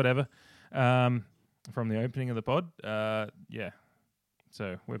breaks, whatever. From the opening of the pod, yeah.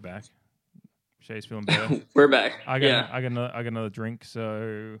 So we're back. Shay's feeling better. We're back. I got another drink,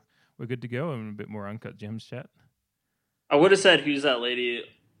 so we're good to go. And a bit more Uncut Gems chat. I would have said, "Who's that lady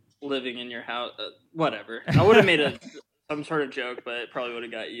living in your house?" Whatever. I would have made some sort of joke, but it probably would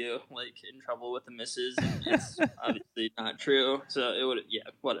have got you in trouble with the missus. And it's obviously not true, so it would. Yeah,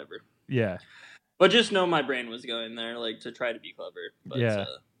 whatever. Yeah. But just know my brain was going there, to try to be clever. But, yeah.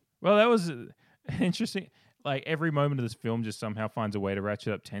 Well, that was interesting. like every moment of this film just somehow finds a way to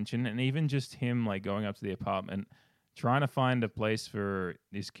ratchet up tension, and even just him like going up to the apartment, trying to find a place for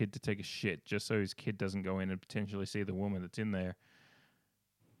his kid to take a shit, just so his kid doesn't go in and potentially see the woman that's in there.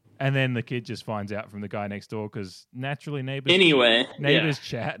 And then the kid just finds out from the guy next door because naturally neighbors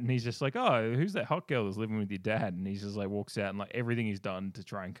chat, and he's just like, "Oh, who's that hot girl that's living with your dad?" And he's just like walks out, and like everything he's done to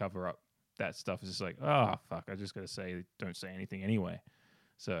try and cover up that stuff is just like, "Oh fuck, I just got to say, don't say anything anyway."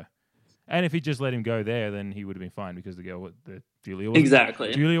 So, and if he just let him go there, then he would have been fine because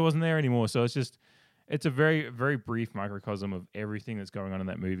Julia wasn't there anymore. So it's a very very brief microcosm of everything that's going on in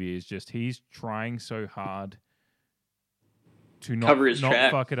that movie. Is just he's trying so hard to not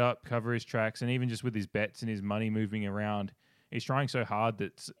fuck it up, cover his tracks, and even just with his bets and his money moving around, he's trying so hard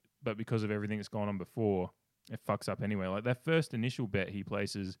but because of everything that's gone on before, it fucks up anyway. Like that first initial bet he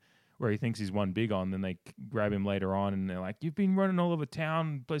places where he thinks he's won big on, then they grab him later on and they're like, "You've been running all over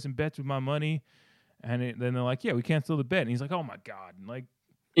town, placing bets with my money," and then they're like, "Yeah, we cancel the bet," and he's like, "Oh my God," and like.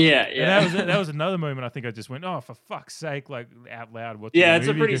 Yeah. And that was another moment I think I just went, "Oh, for fuck's sake," like out loud. Yeah, it's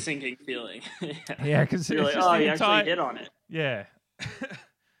a pretty sinking feeling. Yeah, because you're like, "Oh, you actually hit on it." Yeah,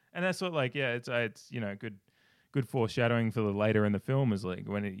 and that's what it's good foreshadowing for the later in the film is like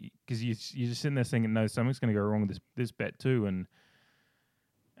when because you're just sitting there thinking, no, something's going to go wrong with this bet too, and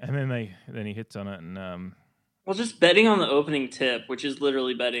then he hits on it and well, just betting on the opening tip, which is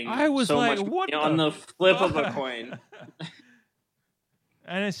literally betting I was so like, much what on the flip of a coin.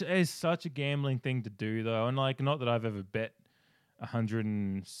 And it's such a gambling thing to do though, and like not that I've ever bet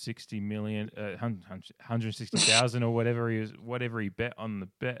 160 million, 160,000 or whatever he bet on the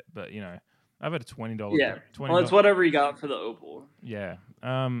bet, but I've had a $20. Yeah, well, it's whatever you got for the Opal. Yeah,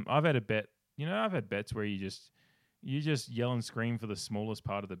 I've had a bet. I've had bets where you just yell and scream for the smallest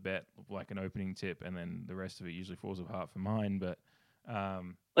part of the bet, like an opening tip, and then the rest of it usually falls apart for mine. But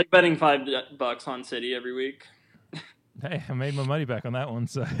like betting $5 on City every week. Hey, I made my money back on that one,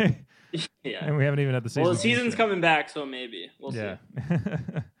 so yeah. And we haven't even had the season. Well, the season's coming back, so maybe we'll see.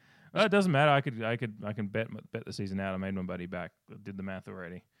 Well, it doesn't matter. I can bet the season out. I made my buddy back. I did the math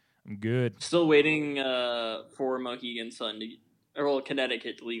already. I'm good. Still waiting for Mohegan Sun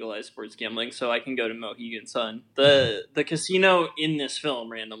Connecticut to legalize sports gambling, so I can go to Mohegan Sun, the casino in this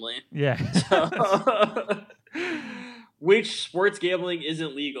film, randomly. Yeah. So, which sports gambling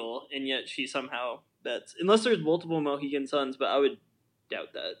isn't legal, and yet she somehow bets. Unless there's multiple Mohegan Suns, but I would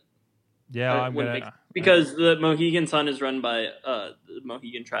doubt that. Yeah, because the Mohegan Sun is run by the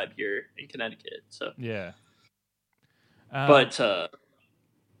Mohegan tribe here in Connecticut. So yeah. But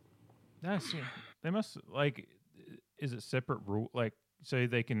they must like. Is it separate rule? Like so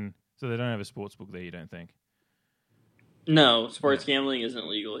they don't have a sports book there. You don't think? No, sports gambling isn't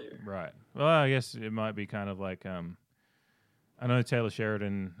legal here. Right. Well, I guess it might be kind of like I know Taylor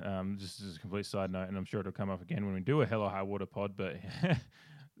Sheridan, just as a complete side note, and I'm sure it'll come up again when we do a Hell or High Water pod, but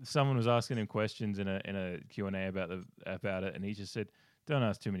someone was asking him questions in a Q&A about it, and he just said, "Don't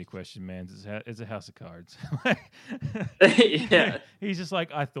ask too many questions, man. It's a house of cards." Yeah. He's just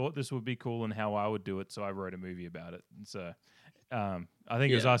like, I thought this would be cool and how I would do it, so I wrote a movie about it. And so I think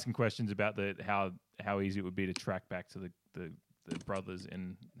he was asking questions about how easy it would be to track back to the brothers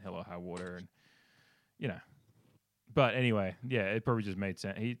in Hell or High Water, and But anyway, yeah, it probably just made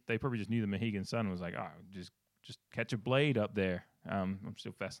sense. They probably just knew the Mohegan Sun was like, just catch a blade up there. I'm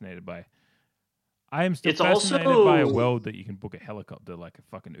still fascinated by. I am still fascinated by a world that you can book a helicopter like a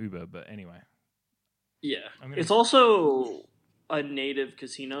fucking Uber. But anyway, yeah, it's also a native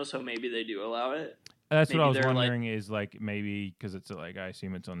casino, so maybe they do allow it. That's maybe what I was wondering. Is like maybe because it's like I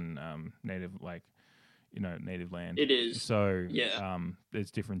assume it's on native native land. It is. So yeah,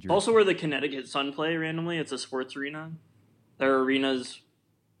 it's different. Also, where the Connecticut Sun play randomly, it's a sports arena. There are arenas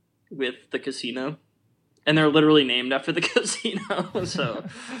with the casino, and they're literally named after the casino. So,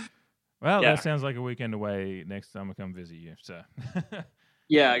 well, that sounds like a weekend away. Next time I come visit you. So,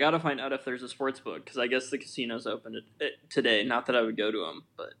 yeah, I gotta find out if there's a sports book because I guess the casino's open today. Not that I would go to them,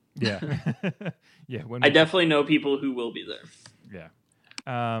 but yeah, yeah. I definitely know people who will be there. Yeah.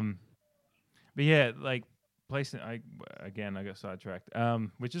 But yeah, like placing. I got sidetracked.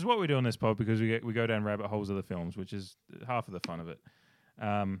 Which is what we do on this pod because we go down rabbit holes of the films, which is half of the fun of it.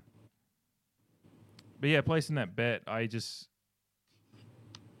 But yeah, placing that bet, I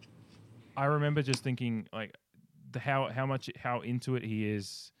remember just thinking like how into it he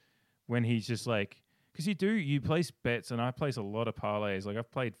is when he's just like, because you place bets, and I place a lot of parlays. Like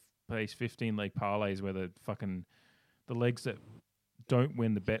I've placed 15 leg parlays where the legs that don't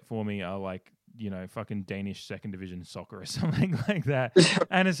win the bet for me are like, fucking Danish second division soccer or something like that.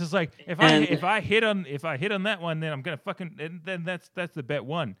 And it's just like if I hit on that one, then I'm gonna then that's the bet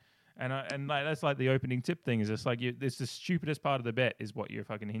won. And like that's like the opening tip thing is just like it's the stupidest part of the bet is what you're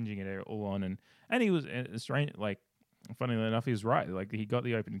fucking hinging it all on. And he was strange, like funnily enough, he was right. Like he got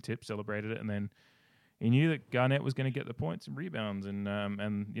the opening tip, celebrated it, and then he knew that Garnett was going to get the points and rebounds, and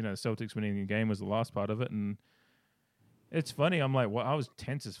Celtics winning the game was the last part of it. And it's funny, I'm like, I was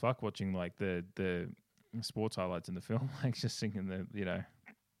tense as fuck watching like the sports highlights in the film, like just thinking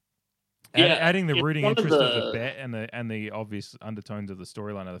adding the rooting interest of the bet and the obvious undertones of the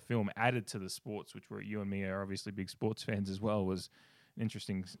storyline of the film added to the sports, which were you and me are obviously big sports fans as well, was an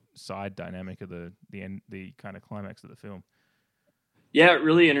interesting side dynamic of the end, the kind of climax of the film. Yeah, it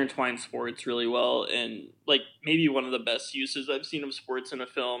really intertwined sports really well, and like maybe one of the best uses I've seen of sports in a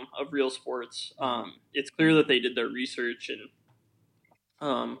film, of real sports. It's clear that they did their research,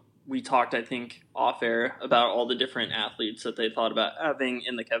 and we talked, I think, off air about all the different athletes that they thought about having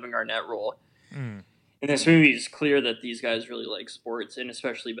in the Kevin Garnett role. In this movie, it's clear that these guys really like sports, and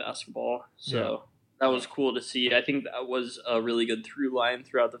especially basketball. So that was cool to see. I think that was a really good through line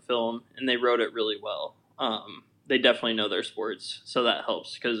throughout the film, and they wrote it really well. They definitely know their sports, so that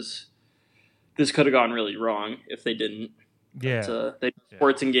helps because this could have gone really wrong if they didn't. Yeah, but, they know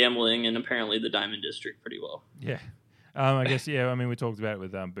sports and gambling, and apparently the Diamond District pretty well. Yeah, I guess I mean, we talked about it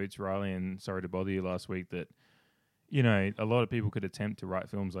with Boots Riley and Sorry to Bother You last week that a lot of people could attempt to write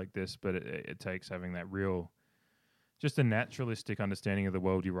films like this, but it takes having that real, just a naturalistic understanding of the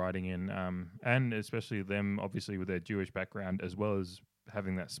world you're writing in, and especially them obviously with their Jewish background as well as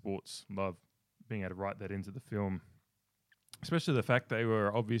having that sports love. Being able to write that into the film, especially the fact they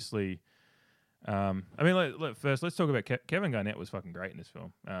were obviously. I mean, first let's talk about Kevin Garnett was fucking great in this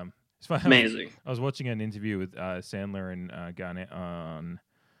film. It's funny, amazing. I was watching an interview with Sandler and Garnett on.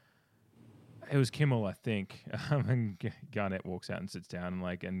 It was Kimmel, I think, and Garnett walks out and sits down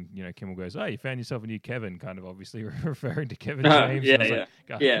and Kimmel goes, "Oh, you found yourself a new Kevin," kind of obviously referring to Kevin James.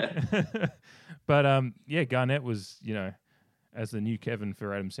 But Garnett was as the new Kevin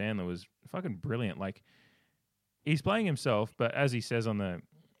for Adam Sandler was fucking brilliant. Like he's playing himself, but as he says on the,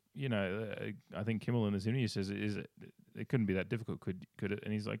 I think Kimmel in this interview says, it couldn't be that difficult, could it?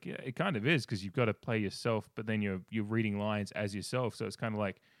 And he's like, yeah, it kind of is because you've got to play yourself, but then you're reading lines as yourself, so it's kind of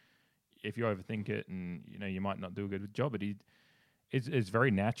like if you overthink it, and you might not do a good job. But it's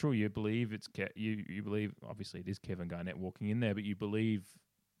very natural. You believe you believe obviously it is Kevin Garnett walking in there, but you believe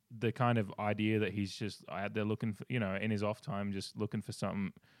the kind of idea that he's just out there looking for, in his off time, just looking for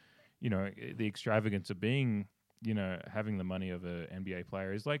something, the extravagance of being, having the money of an NBA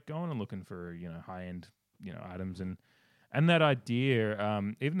player is like going and looking for, high end, items and that idea,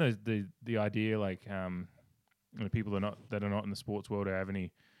 even though the idea, like, people that are not in the sports world or have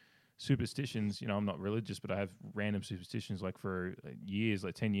any superstitions, I'm not religious, but I have random superstitions. Like for years,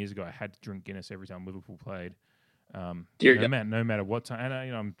 like 10 years ago, I had to drink Guinness every time Liverpool played. No matter what time,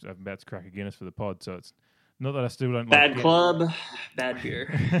 and I'm about to crack a Guinness for the pod, so it's not that I still don't bad like club, bad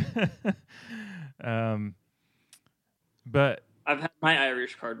beer. But I've had my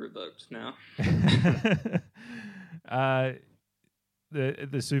Irish card revoked now.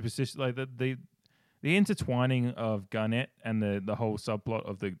 The superstition, like the intertwining of Garnett and the whole subplot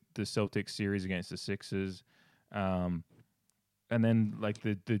of the Celtics series against the Sixers. And then, like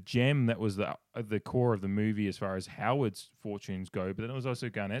the gem that was the core of the movie as far as Howard's fortunes go, but then it was also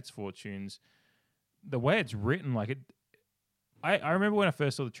Garnett's fortunes. The way it's written, like it, I remember when I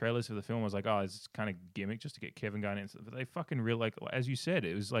first saw the trailers for the film, I was like, oh, it's kind of gimmick just to get Kevin Garnett. But they fucking real, like as you said,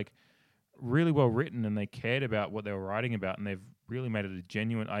 it was like really well written, and they cared about what they were writing about, and they've really made it a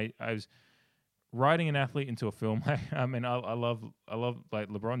genuine. I was writing an athlete into a film. I mean, I love like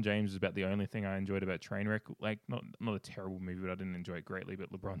LeBron James is about the only thing I enjoyed about Trainwreck. Like not a terrible movie, but I didn't enjoy it greatly.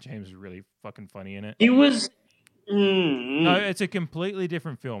 But LeBron James was really fucking funny in it. He was. No, it's a completely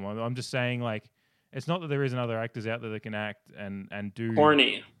different film. I'm just saying, like, it's not that there isn't other actors out there that can act and do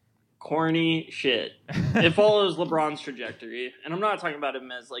corny shit. It follows LeBron's trajectory, and I'm not talking about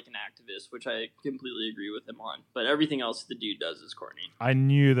him as like an activist, which I completely agree with him on. But everything else the dude does is corny. I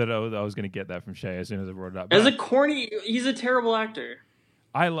knew that I was going to get that from Shay as soon as I brought it up. As a corny, he's a terrible actor.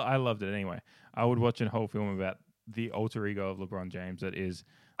 I loved it anyway. I would watch a whole film about the alter ego of LeBron James. That is,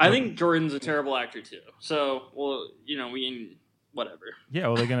 I think Jordan's a terrible actor too. So, well, we can whatever. Yeah,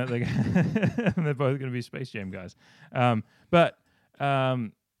 well, they're both gonna be Space Jam guys. But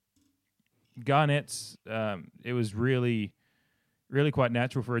Garnett's, it was really, really quite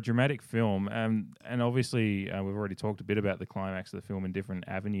natural for a dramatic film. And obviously, we've already talked a bit about the climax of the film in different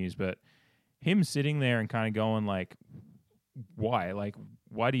avenues, but him sitting there and kind of going like, why? Like,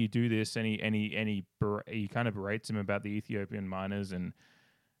 why do you do this? And he kind of berates him about the Ethiopian miners and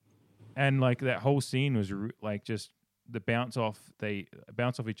like that whole scene was like just the bounce off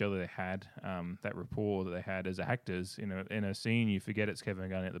each other they had, that rapport that they had as actors in a scene. You forget it's Kevin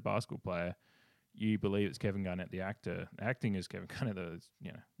Garnett, the basketball player. You believe it's Kevin Garnett, the actor. Acting as Kevin Garnett,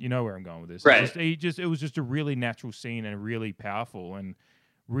 you know where I'm going with this. Right. It was just a really natural scene and really powerful and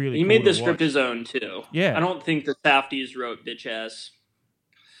really. He cool made the to script watch. his own too. Yeah. I don't think the Safdies wrote bitch ass.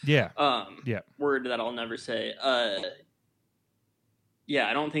 Yeah. Word that I'll never say. Yeah,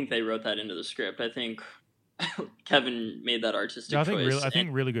 I don't think they wrote that into the script. I think Kevin made that artistic choice. I think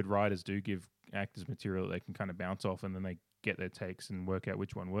really good writers do give actors material that they can kind of bounce off, and then they get their takes and work out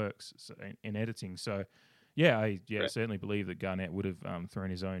which one works in editing. So, I certainly believe that Garnett would have thrown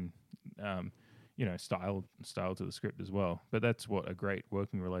his own, style to the script as well. But that's what a great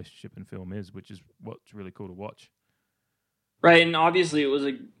working relationship in film is, which is what's really cool to watch. Right, and obviously it was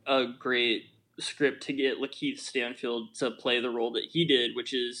a great script to get Lakeith Stanfield to play the role that he did,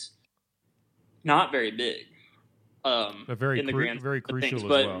 which is not very big. But very in the grand very scheme of crucial things, as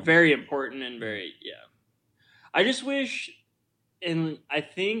but well. very important and very I just wish, and I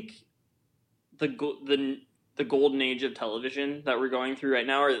think the golden age of television that we're going through right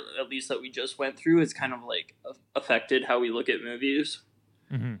now, or at least that we just went through, has kind of like affected how we look at movies,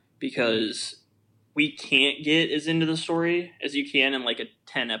 because we can't get as into the story as you can in like a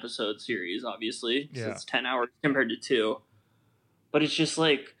 10 episode series, obviously. It's 10 hours compared to 2. But it's just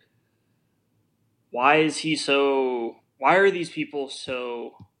like, why are these people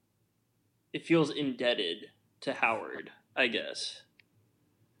so, it feels indebted to Howard, I guess.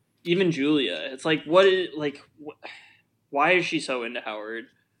 Even Julia. It's like, why is she so into Howard?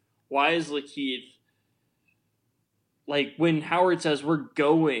 Why is Lakeith, like, when Howard says, we're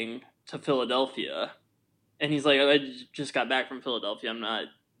going to Philadelphia, and he's like, I just got back from Philadelphia, I'm not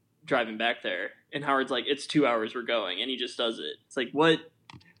driving back there, and Howard's like, it's 2 hours, we're going, and he just does it. It's like, what?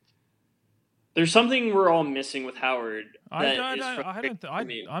 There's something we're all missing with Howard.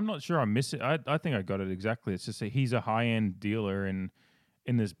 I'm not sure I'm missing. I think I got it exactly. It's just that he's a high end dealer in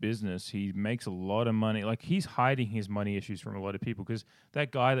this business. He makes a lot of money. Like, he's hiding his money issues from a lot of people, because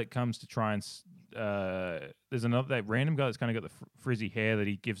that guy that comes to try and there's that random guy that's kind of got the frizzy hair that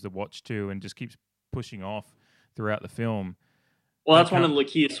he gives the watch to and just keeps pushing off throughout the film. Well, that's one of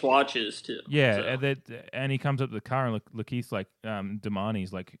Lakeith's watches too. Yeah, so. And he comes up to the car, and Lakeith's like,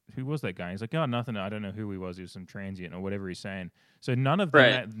 Damani's like, who was that guy? He's like, oh, nothing. I don't know who he was. He was some transient or whatever he's saying. So none of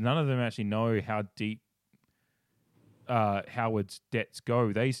them actually know how deep Howard's debts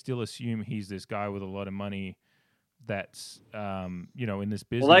go. They still assume he's this guy with a lot of money that's in this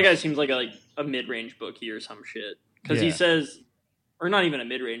business. Well, that guy seems like a mid-range bookie or some shit, because he says, or not even a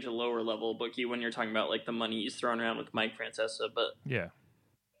mid-range, a lower level bookie when you're talking about like the money he's throwing around with Mike Francesa. But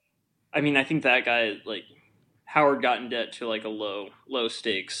I mean, I think that guy, like, Howard got in debt to like a low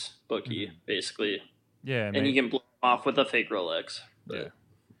stakes bookie, basically. Yeah, and he can blow him off with a fake Rolex. But.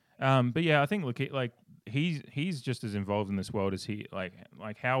 But I think he's just as involved in this world as he like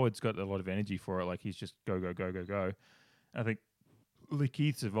Howard's got a lot of energy for it. Like, he's just go. I think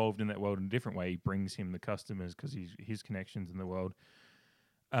Lakeith's involved in that world in a different way. He brings him the customers because his connections in the world.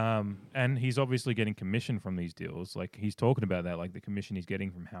 And he's obviously getting commission from these deals. Like, he's talking about that, like the commission he's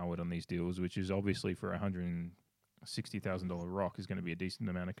getting from Howard on these deals, which is obviously for $160,000 rock is going to be a decent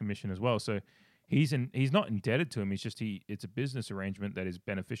amount of commission as well. So he's not indebted to him. It's a business arrangement that is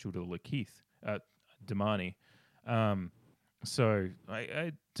beneficial to Lakeith, Damani. So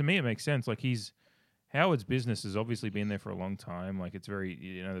to me, it makes sense. Like, Howard's business has obviously been there for a long time. Like, it's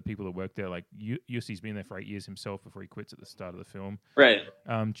very, the people that work there, like Yussi's been there for 8 years himself before he quits at the start of the film. Right.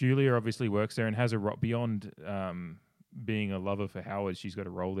 Julia obviously works there and has beyond being a lover for Howard, she's got a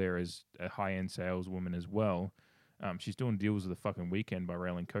role there as a high-end saleswoman as well. She's doing deals of the fucking weekend by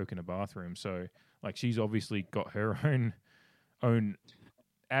railing coke in a bathroom. So, like, she's obviously got her own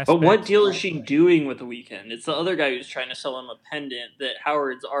aspect. But what deal is she doing with the weekend? It's the other guy who's trying to sell him a pendant that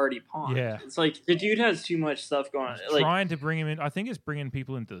Howard's already pawned. Yeah. It's like, the dude has too much stuff going on. Like, trying to bring him in. I think it's bringing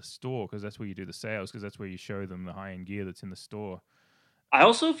people into the store, because that's where you do the sales, because that's where you show them the high-end gear that's in the store. I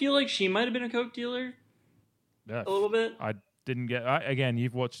also feel like she might have been a coke dealer. Yeah. A little bit. I didn't get... again,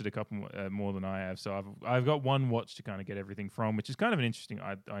 you've watched it a couple more than I have, so I've got one watch to kind of get everything from, which is kind of an interesting...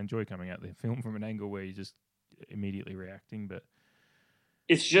 I enjoy coming at the film from an angle where you're just immediately reacting, but...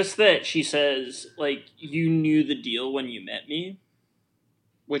 It's just that she says, like, you knew the deal when you met me,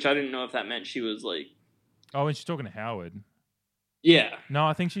 which I didn't know if that meant she was, like... Oh, and she's talking to Howard. Yeah. No,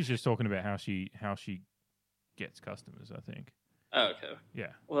 I think she's just talking about how she gets customers, I think. Oh, okay.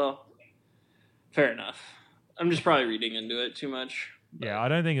 Yeah. Well, fair enough. I'm just probably reading into it too much. But... Yeah, I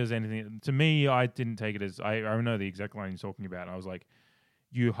don't think it was anything... To me, I didn't take it as... I know the exact line you're talking about, and I was like,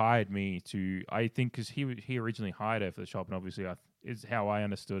 you hired me to, I think, because he originally hired her for the shop, and obviously is how I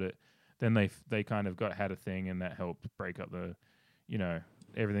understood it. Then they kind of had a thing, and that helped break up the,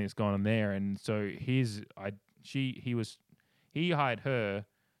 everything that's gone on there. And so he hired her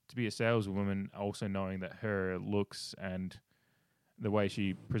to be a saleswoman, also knowing that her looks and the way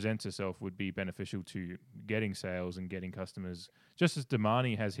she presents herself would be beneficial to getting sales and getting customers. Just as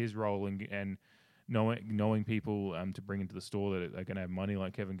Damani has his role and knowing people to bring into the store that are going to have money,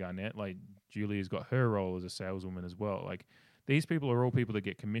 like Kevin Garnett, like Julia's got her role as a saleswoman as well. Like these people are all people that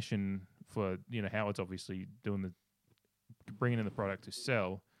get commission for, Howard's obviously bringing in the product to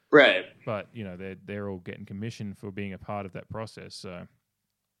sell, right? But they're all getting commission for being a part of that process. So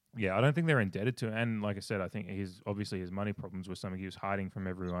yeah, I don't think they're indebted to. And like I said, I think his money problems were something he was hiding from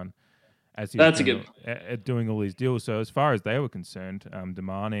everyone as he was doing all these deals. So as far as they were concerned,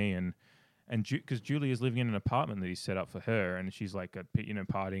 Damani and because Julie is living in an apartment that he set up for her, and she's like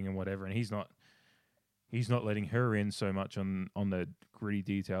partying and whatever, and he's not letting her in so much on the gritty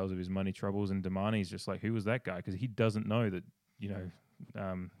details of his money troubles. And Damani's just like, who was that guy? Because he doesn't know that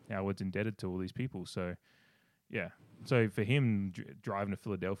Howard's indebted to all these people. So yeah, so for him, driving to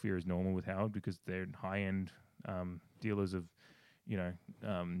Philadelphia is normal with Howard because they're high-end dealers of,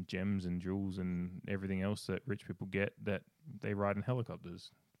 gems and jewels and everything else that rich people get that they ride in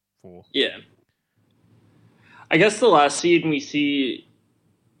helicopters for. Yeah. I guess the last scene we see,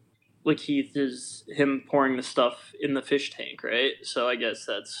 like, Heath is him pouring the stuff in the fish tank, right? So I guess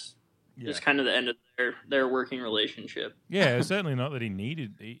that's just kind of the end of their working relationship. Yeah, it's certainly not that he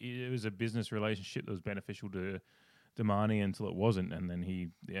needed. It was a business relationship that was beneficial to Damani until it wasn't, and then he,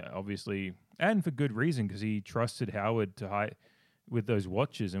 obviously, and for good reason, because he trusted Howard to hide with those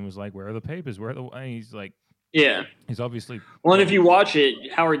watches and was like, "Where are the papers? Where are the?" And he's like, "Yeah." He's obviously well, and if you watch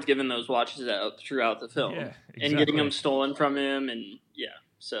it, Howard's given those watches out throughout the film, and getting them stolen from him, and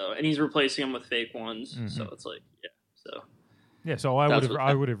so and he's replacing them with fake ones. Mm-hmm. So it's like, so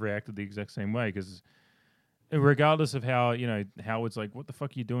I would have reacted the exact same way because regardless of how Howard's like, what the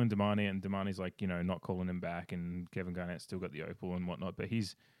fuck are you doing, Damani? And Damani's like, not calling him back, and Kevin Garnett's still got the opal and whatnot, but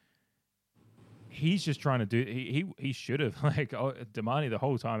he's just trying to do. He should have Damani the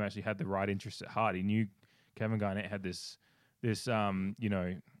whole time actually had the right interest at heart. He knew Kevin Garnett had this a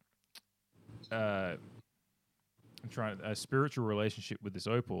spiritual relationship with this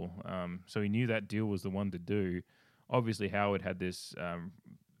opal, so he knew that deal was the one to do. Obviously, Howard had this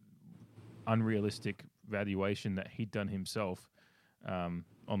unrealistic valuation that he'd done himself on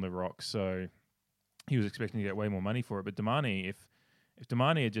the rocks, so he was expecting to get way more money for it. But Damani, if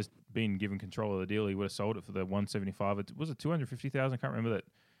Damani had just been given control of the deal, he would have sold it for the $175. Was it $250,000? I can't remember that.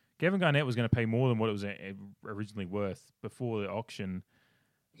 Kevin Garnett was going to pay more than what it was originally worth before the auction.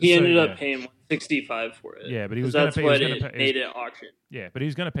 He ended up paying $165 for it. Yeah, but he was going to pay. That's what made it auction. Yeah, but he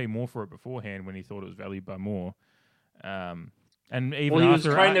was going to pay more for it beforehand when he thought it was valued by more. And even he was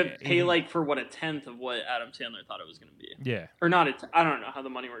trying to pay for what, a tenth of what Adam Sandler thought it was going to be. Yeah, or not. I don't know how the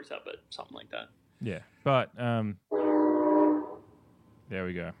money works out, but something like that. Yeah, but there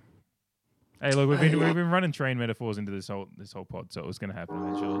we go. Hey, look, we've been running train metaphors into this whole pod, so it was going to happen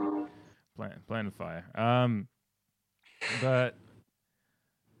eventually. Plan of fire. But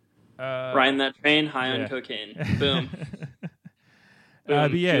riding that train high on cocaine. Boom. Boom.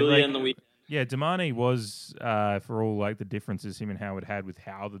 But yeah, Julia and the Weeknd. Yeah, Damani was for all the differences him and Howard had with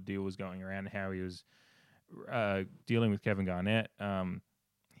how the deal was going around, how he was dealing with Kevin Garnett.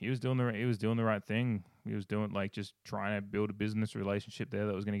 He was doing the right thing. He was doing just trying to build a business relationship there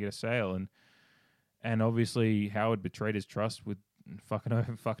that was going to get a sale, and obviously Howard betrayed his trust with fucking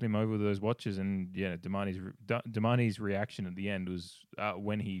him over with those watches. And yeah, Damani's reaction at the end was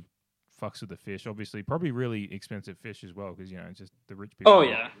when he fucks with the fish. Obviously, probably really expensive fish as well, because just the rich people. Oh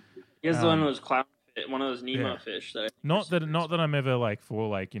yeah, he has one of those one of those Nemo fish. Not that I'm ever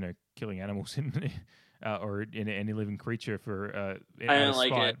for killing animals in or in any living creature for. I didn't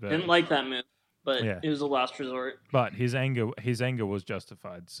like it. Didn't like that move, but it was a last resort. But his anger was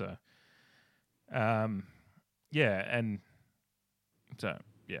justified. So, yeah, and so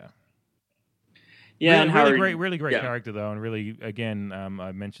yeah. Yeah, really great character though, and really again,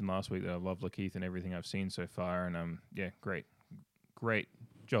 I mentioned last week that I love Lakeith and everything I've seen so far, and great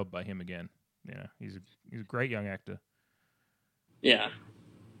job by him again. Yeah, he's a great young actor. Yeah,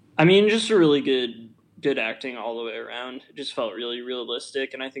 I mean, just a really good acting all the way around. It just felt really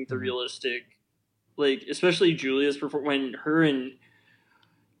realistic, and I think the realistic, especially Julia's performance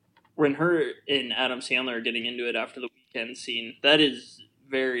when her and Adam Sandler are getting into it after the weekend scene, that's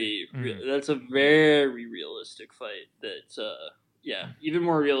a very realistic fight that even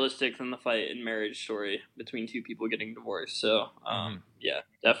more realistic than the fight in Marriage Story between two people getting divorced. So, yeah,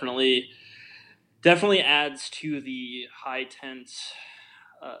 definitely adds to the high tense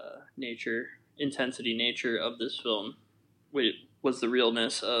intensity nature of this film, which was the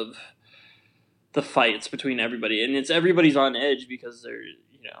realness of the fights between everybody, and everybody's on edge because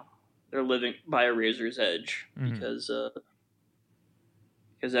they're living by a razor's edge because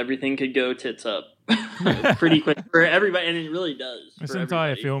everything could go tits up pretty quick for everybody, and it really does. This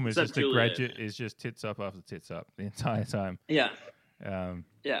entire film is just a graduate is just tits up after tits up the entire time. Yeah.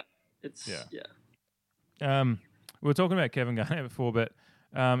 We were talking about Kevin Garnett before, but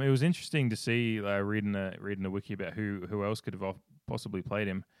it was interesting to see reading the wiki about who else could have possibly played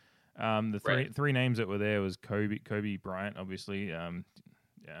him. The three names that were there was Kobe Bryant, obviously,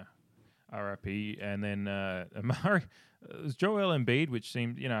 R.I.P. And then Amari, it was Joel Embiid, which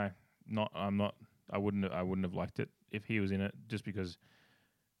seemed, I wouldn't have liked it if he was in it, just because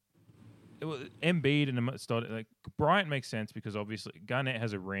it was Embiid and Bryant makes sense because obviously Garnett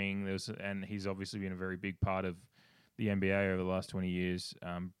has a ring, and he's obviously been a very big part of the NBA over the last 20 years.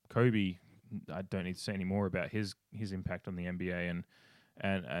 Kobe, I don't need to say any more about his impact on the NBA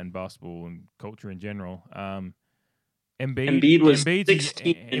and basketball and culture in general. Embiid was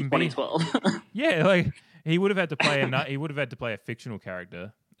 16 in 2012. Yeah, he would have had to play a fictional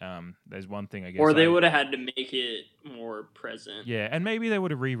character. There's one thing, I guess. Or they would have had to make it more present. Yeah, and maybe they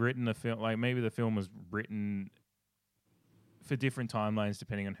would have rewritten the film. Like maybe the film was written for different timelines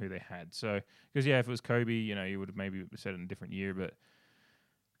depending on who they had. So, because if it was Kobe, you would have maybe said it in a different year. But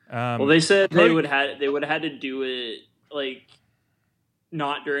well, they said they would have had to do it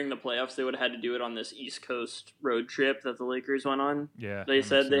not during the playoffs. They would have had to do it on this East Coast road trip that the Lakers went on. Yeah, they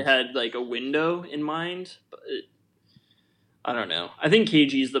said they had a window in mind, but I don't know. I think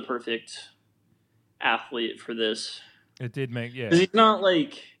KG's the perfect athlete for this. It did make because he's not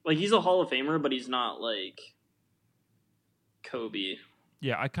he's a Hall of Famer, but he's not like Kobe.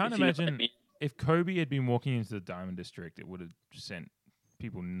 Yeah, I can't imagine if Kobe had been walking into the Diamond District, it would have sent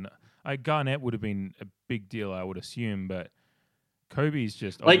people. Garnett would have been a big deal, I would assume, but Kobe's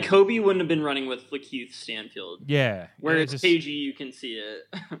just Kobe wouldn't have been running with Lakeith Stanfield. Yeah, whereas KG, you can see it.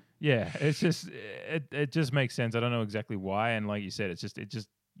 Yeah, it's just it just makes sense. I don't know exactly why, and like you said,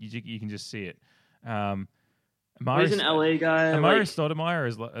 you can just see it. He's an LA guy. Amari Stoudemire,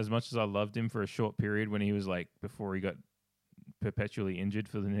 as much as I loved him for a short period when he was before he got perpetually injured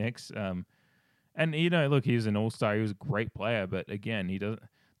for the Knicks. And look, he was an all-star. He was a great player, but again, he doesn't.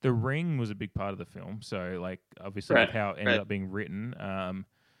 The Ring was a big part of the film, so obviously with how it ended up being written, and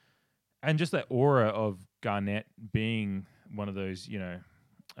just that aura of Garnett being one of those,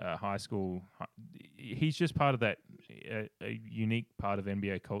 high school. He's just part of that a unique part of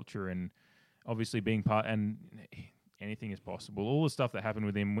NBA culture, and obviously being part. And anything is possible. All the stuff that happened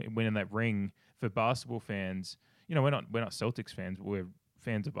with him winning that ring for basketball fans. We're not Celtics fans, but we're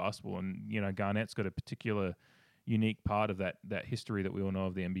fans of basketball, and Garnett's got a particular unique part of that history that we all know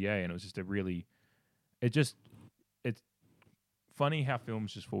of the NBA, and it was just it's funny how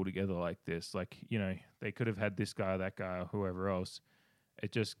films just fall together like this. They could have had this guy, that guy, or whoever else.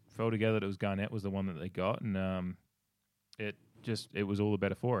 It just fell together that it was Garnett was the one that they got, and it was all the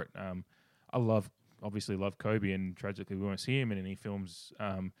better for it. I obviously love Kobe, and tragically we won't see him in any films,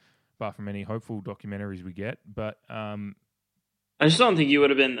 apart from any hopeful documentaries we get. But I just don't think he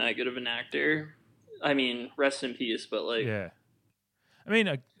would have been that good of an actor. I mean, rest in peace, but yeah. I mean,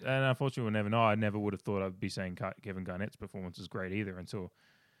 and unfortunately, we'll never know. I never would have thought I'd be saying Kevin Garnett's performance is great either until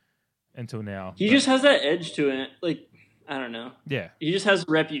now. He just has that edge to it. I don't know. Yeah. He just has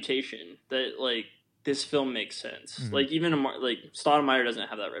a reputation that, this film makes sense. Mm-hmm. Even Stoudemire doesn't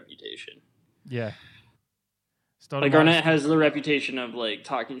have that reputation. Yeah. Garnett has the reputation of,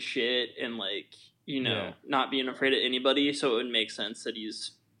 talking shit and, not being afraid of anybody, so it would make sense that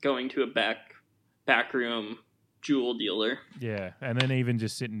he's going to a backroom jewel dealer. Yeah, and then even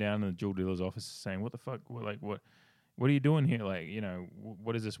just sitting down in the jewel dealer's office saying, "What the fuck? What are you doing here?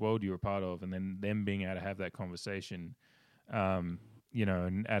 What is this world you're a part of?" And then them being able to have that conversation, and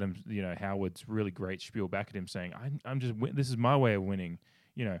Adam, Howard's really great spiel back at him saying, "I'm just this is my way of winning."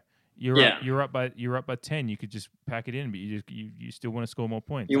 You're up by 10. You could just pack it in, but you still want to score more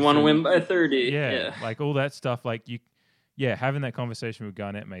points. You want to win by 30. Yeah, all that stuff. Having that conversation with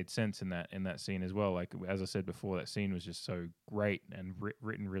Garnett made sense in that scene as well. As I said before, that scene was just so great and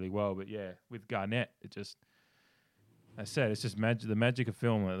written really well. But with Garnett, it's just the magic of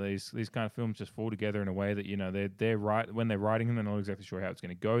film. These kind of films just fall together in a way that they're right when they're writing them. They're not exactly sure how it's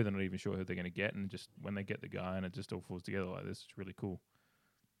going to go. They're not even sure who they're going to get, and just when they get the guy, and it just all falls together like this, it's really cool.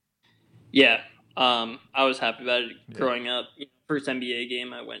 Yeah, I was happy about it growing up. First NBA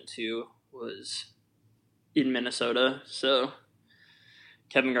game I went to was in Minnesota, so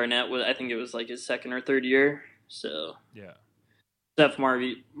Kevin Garnett I think it was like his second or third year. So yeah, Steph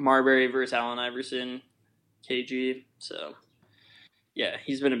Marbury versus Allen Iverson, KG. So yeah,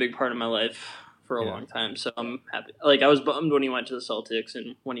 he's been a big part of my life for a long time. So I'm happy. Like I was bummed when he went to the Celtics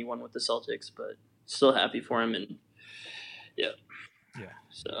and when he won with the Celtics, but still happy for him. And yeah.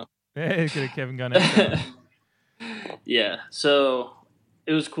 So yeah, Kevin Garnett. yeah, so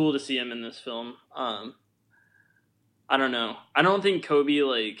it was cool to see him in this film. I don't know. I don't think Kobe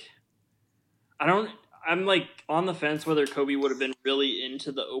I'm like on the fence whether Kobe would have been really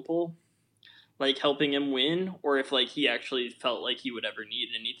into the opal, like helping him win, or if like he actually felt like he would ever need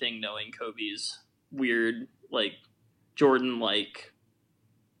anything, knowing Kobe's weird like Jordan like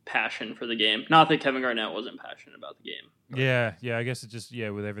passion for the game. Not that Kevin Garnett wasn't passionate about the game. Yeah. I guess it just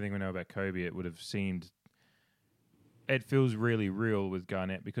with everything we know about Kobe, it would have seemed. It feels really real with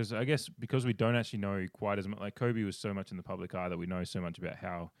Garnett because I guess because we don't actually know quite as much. Like Kobe was so much in the public eye that we know so much about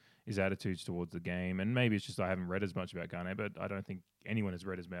how his attitudes towards the game, and maybe it's just I haven't read as much about Garnett, but I don't think anyone has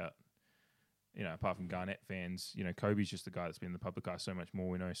read as about. Apart from Garnett fans, Kobe's just the guy that's been in the public eye so much more.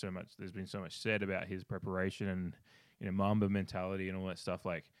 We know so much. There's been so much said about his preparation and Mamba mentality and all that stuff.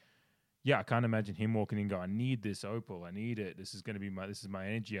 Like, yeah, I can't imagine him walking in and going, I need this opal. I need it. This is my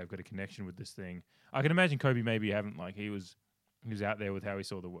energy. I've got a connection with this thing. I can imagine Kobe maybe haven't, like, he was out there with how he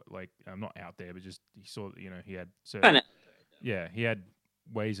saw not out there, but just he saw, he had certain, he had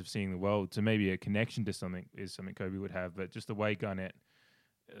ways of seeing the world. So maybe a connection to something is something Kobe would have, but just the way Garnett,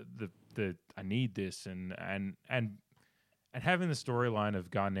 I need this and having the storyline of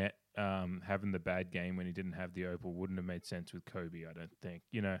Garnett having the bad game when he didn't have the opal wouldn't have made sense with Kobe. I don't think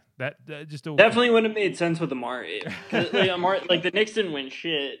that just all definitely wouldn't have made sense with Amari. Like the Knicks didn't win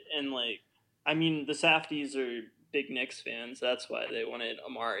shit, and like I mean the Safdies are big Knicks fans. That's why they wanted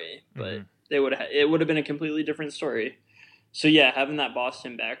Amari, but it would have been a completely different story. So yeah, having that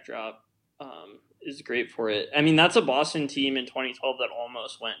Boston backdrop is great for it. I mean, that's a Boston team in 2012 that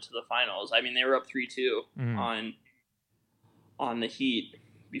almost went to the finals. I mean, they were up 3-2 on the Heat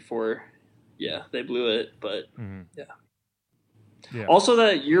before, they blew it. But yeah. Also,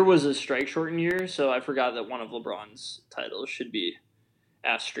 that year was a strike shortened year, so I forgot that one of LeBron's titles should be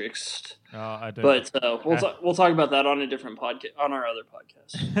asterisked. I don't. But we'll talk about that on a different podcast, on our other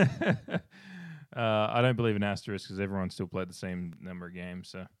podcast. I don't believe in asterisks because everyone still played the same number of games.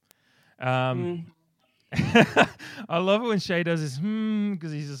 So, I love it when Shay does this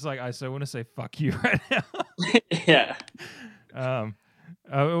because he's just like, I so want to say fuck you right now. Yeah.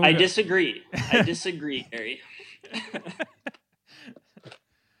 I disagree. Harry.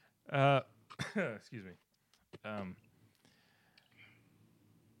 Excuse me.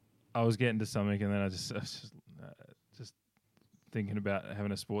 I was getting to something, and then I was just thinking about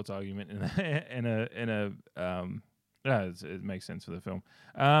having a sports argument it makes sense for the film.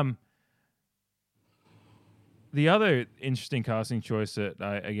 The other interesting casting choice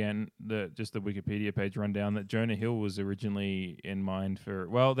that just the Wikipedia page rundown that Jonah Hill was originally in mind for.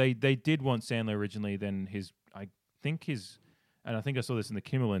 Well, they did want Sandler originally. Then I think I saw this in the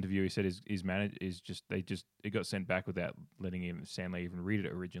Kimmel interview. He said his manager it got sent back without letting Sandler even read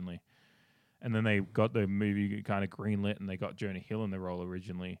it originally, and then they got the movie kind of greenlit and they got Jonah Hill in the role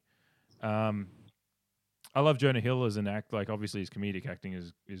originally. I love Jonah Hill as an act. Like obviously his comedic acting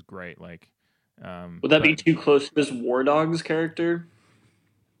is great. Like. Would that be too close to his War Dogs character?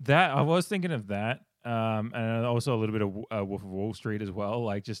 That I was thinking of that, and also a little bit of Wolf of Wall Street as well.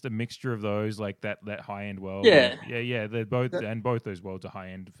 Like just a mixture of those, like that high end world. Yeah, They're both both those worlds are high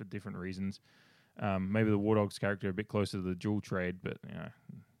end for different reasons. Maybe the War Dogs character a bit closer to the jewel trade, but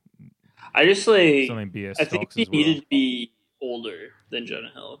I just like something BS. I think he needed to be older than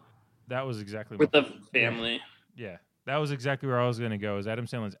Jonah Hill. That was exactly with the family. Yeah, that was exactly where I was going to go. Is Adam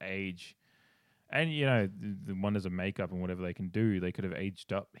Sandler's age. And, the wonders of makeup and whatever they can do, they could have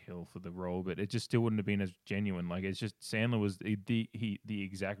aged up Hill for the role, but it just still wouldn't have been as genuine. Like, it's just Sandler was the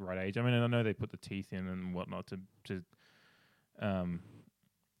exact right age. I mean, I know they put the teeth in and whatnot to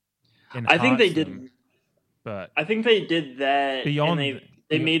I think they them, did. But I think they did that beyond. And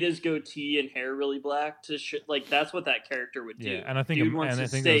they made his goatee and hair really black to like that's what that character would do. Yeah, and I think dude wants to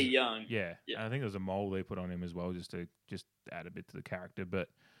stay young. Yeah, and I think there's a mole they put on him as well, just to add a bit to the character, but.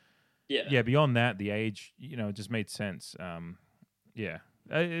 Yeah. Beyond that, the age, it just made sense. Beyond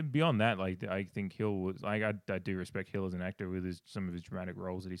that, like I think Hill was like I do respect Hill as an actor with some of his dramatic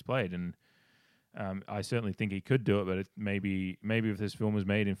roles that he's played, and I certainly think he could do it. But maybe if this film was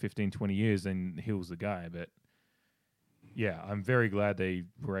made in 15, 20 years, then Hill's the guy. But Yeah, I'm very glad they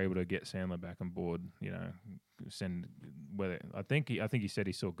were able to get Sandler back on board. I think he said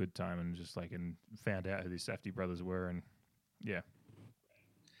he saw Good Time and just like and found out who the Safdie brothers were, and yeah,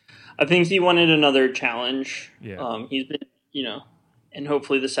 I think he wanted another challenge. Yeah. He's been, and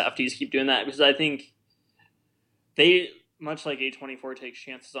hopefully the Safdies keep doing that, because I think they, much like A24 takes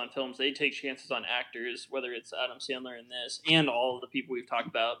chances on films, they take chances on actors, whether it's Adam Sandler in this and all of the people we've talked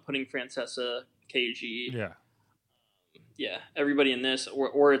about, putting Francesca, KG, everybody in this,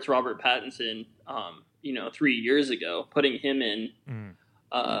 or it's Robert Pattinson, 3 years ago, putting him in.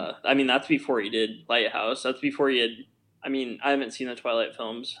 That's before he did Lighthouse. That's before he had. I haven't seen the Twilight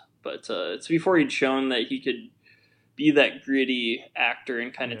films, but it's before he'd shown that he could be that gritty actor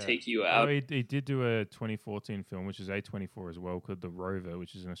and kind of take you out. He did do a 2014 film, which is A24 as well, called The Rover,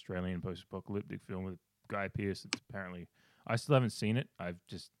 which is an Australian post-apocalyptic film with Guy Pearce. It's apparently, I still haven't seen it. I've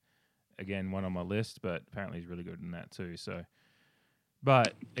just, again, one on my list, but apparently he's really good in that too. So,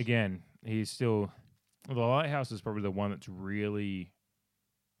 but again, he's still, The Lighthouse is probably the one that's really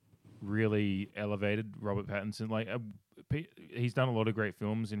elevated Robert Pattinson. Like he's done a lot of great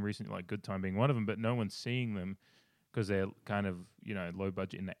films in recent, like Good Time being one of them, but no one's seeing them because they're kind of low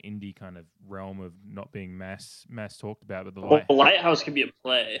budget in that indie kind of realm of not being mass talked about. But the Lighthouse could be a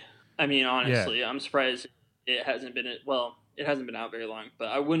play. Honestly, I'm surprised it hasn't been it hasn't been out very long, but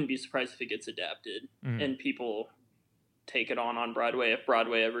I wouldn't be surprised if it gets adapted and people take it on Broadway, if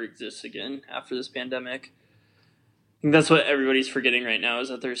Broadway ever exists again after this pandemic. I think that's what everybody's forgetting right now, is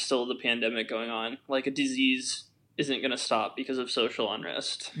that there's still the pandemic going on. Like, a disease isn't going to stop because of social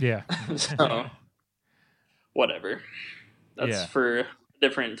unrest. Yeah. So, whatever. That's for a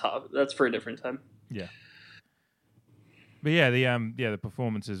different That's for a different time. Yeah. But yeah, the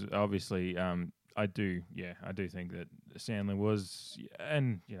performances obviously. I do think that Sandler was,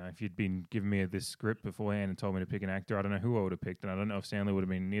 and if you'd been giving me this script beforehand and told me to pick an actor, I don't know who I would have picked, and I don't know if Sandler would have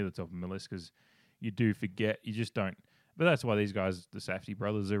been near the top of my list, because you do forget, you just don't. But that's why these guys, the Safdie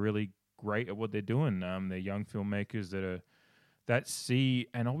brothers, are really great at what they're doing. They're young filmmakers that see,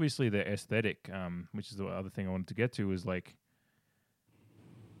 and obviously their aesthetic, which is the other thing I wanted to get to, is like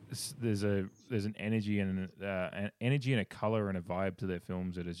there's an energy and a color and a vibe to their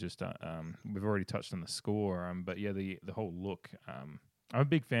films that is just we've already touched on the score, but yeah, the whole look. I'm a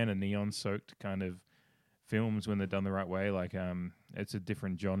big fan of neon soaked kind of films when they're done the right way. Like it's a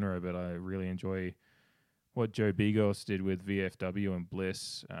different genre, but I really enjoy what Joe Bigos did with VFW and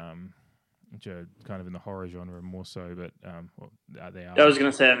Bliss, which are kind of in the horror genre more so, but they are. I was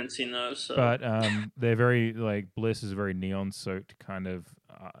going to say I haven't seen those. So. But they're very, like, Bliss is a very neon-soaked kind of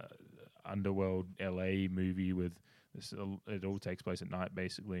underworld LA movie with this. It all takes place at night,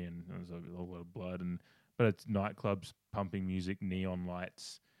 basically, and there's a lot of blood, but it's nightclubs pumping music, neon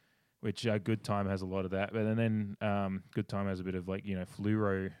lights, which Good Time has a lot of that. But then Good Time has a bit of, like,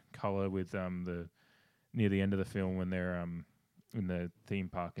 fluoro color with near the end of the film when they're in the theme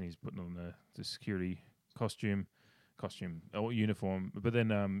park and he's putting on the security costume or uniform. But then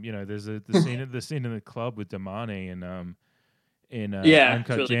there's the scene in the club with Damani and in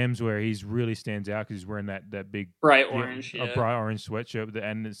Uncut Gems where he's really stands out because he's wearing that big bright orange sweatshirt,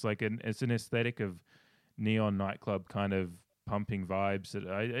 and it's like it's an aesthetic of neon nightclub kind of pumping vibes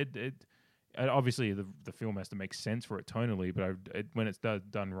that obviously the film has to make sense for it tonally, but when it's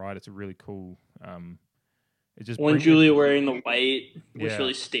done right, it's a really cool. When Julia wearing the white, which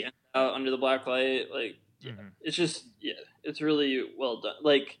really stands out under the black light, like it's just it's really well done.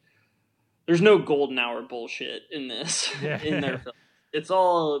 Like, there's no golden hour bullshit in this in their film. It's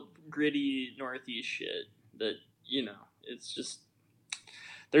all gritty Northeast shit that it's just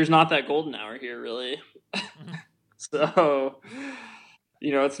there's not that golden hour here really. So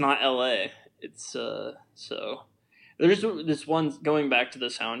it's not LA. It's so. There's this one, going back to the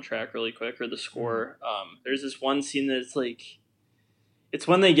soundtrack really quick, or the score. There's this one scene that's like, it's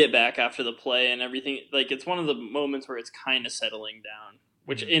when they get back after the play and everything. Like, it's one of the moments where it's kind of settling down,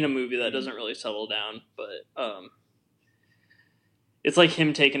 which in a movie that doesn't really settle down. But it's like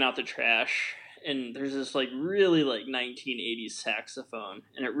him taking out the trash, and there's this like really like 1980s saxophone,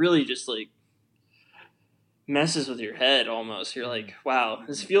 and it really just like messes with your head almost. You're like, wow,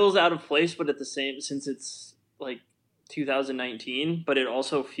 this feels out of place, but at the same, since it's like 2019, but it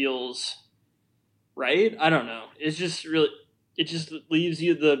also feels right. I don't know. It's just really, it just leaves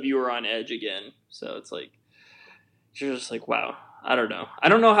the viewer on edge again. So it's like, you're just like, wow, I don't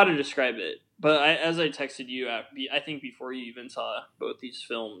know how to describe it. But as I texted you, I think before you even saw both these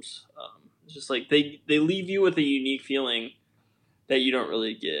films, it's just like they leave you with a unique feeling that you don't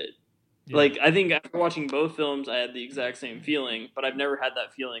really get. Yeah. Like, I think after watching both films, I had the exact same feeling, but I've never had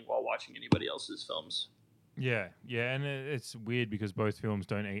that feeling while watching anybody else's films. Yeah, and it's weird because both films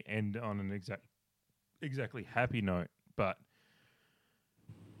don't end on an exactly happy note, but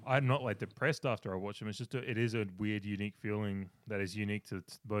I'm not like depressed after I watch them. It's just it is a weird, unique feeling that is unique to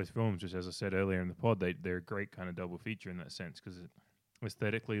both films. Just as I said earlier in the pod, they're a great kind of double feature in that sense because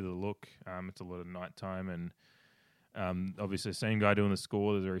aesthetically, the look, it's a lot of nighttime, and obviously the same guy doing the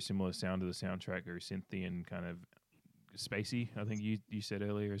score. There's a very similar sound to the soundtrack, very synthy and kind of spacey. I think you said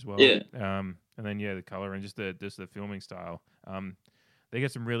earlier as well. Yeah. And then the color and just the filming style. They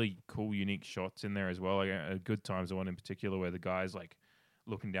get some really cool, unique shots in there as well. Like Good Times, the one in particular where the guy's like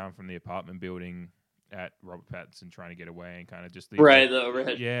looking down from the apartment building at Robert Pattinson trying to get away and kind of just the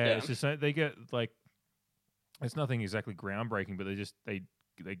overhead. Yeah, it's just they get like it's nothing exactly groundbreaking, but they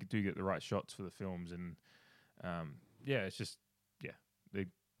do get the right shots for the films and it's just they're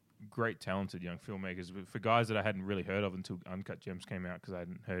great, talented young filmmakers for guys that I hadn't really heard of until Uncut Gems came out because I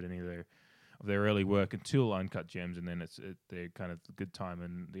hadn't heard any of their early work until Uncut Gems, and then they're kind of the Good Time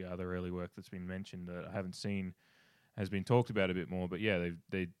and the other early work that's been mentioned that I haven't seen has been talked about a bit more. But yeah,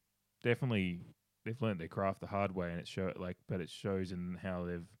 they've learned their craft the hard way, and it shows in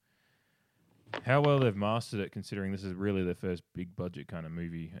how well they've mastered it, considering this is really their first big budget kind of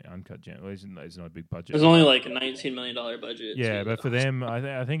movie. Uncut Gems, well, it's not a big budget. It's only like a $19 million budget. Yeah, but for them,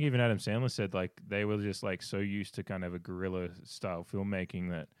 I think even Adam Sandler said like they were just like so used to kind of a guerrilla style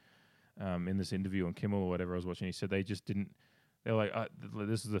filmmaking that in this interview on Kimmel or whatever I was watching, he said they just didn't. They're like,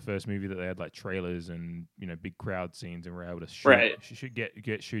 this is the first movie that they had like trailers and big crowd scenes and were able to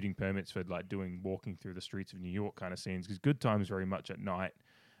get shooting permits for like walking through the streets of New York kind of scenes because Good Times very much at night.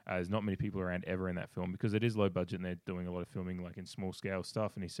 There's not many people around ever in that film because it is low budget and they're doing a lot of filming like in small scale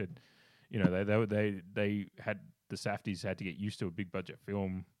stuff. And he said, they had the Safdies had to get used to a big budget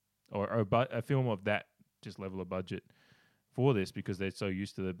film or a film of that just level of budget for this because they're so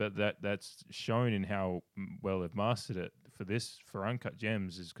used to it. But that's shown in how well they've mastered it for Uncut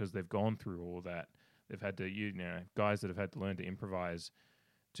Gems is because they've gone through all that. They've had to, guys that have had to learn to improvise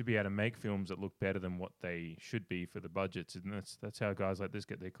to be able to make films that look better than what they should be for the budgets. And that's how guys like this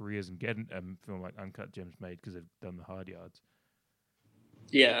get their careers and get a film like Uncut Gems made because they've done the hard yards.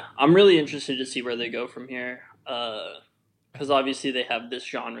 Yeah, I'm really interested to see where they go from here because obviously they have this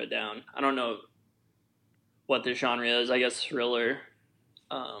genre down. I don't know what the genre is. I guess thriller.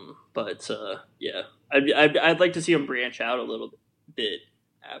 But I'd like to see them branch out a little bit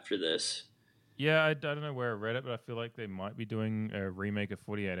after this. Yeah, I don't know where I read it, but I feel like they might be doing a remake of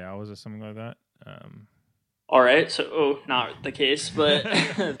 48 Hours or something like that. All right, so not the case, but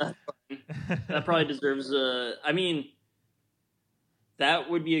that probably deserves I mean, that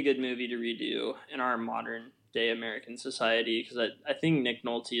would be a good movie to redo in our modern day American society because I think Nick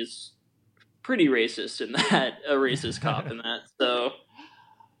Nolte is pretty racist in that, a racist cop in that. So,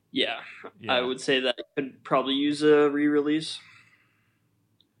 yeah, I would say that could probably use a re-release.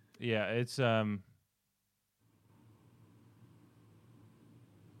 Yeah, it's so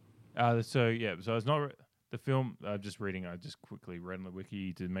it's not the film. Just reading. I just quickly read on the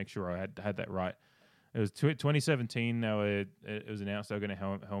wiki to make sure I had that right. It was 2017. Now it was announced they were going to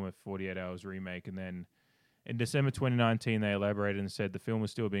helm a 48 Hours remake, and then in December 2019 they elaborated and said the film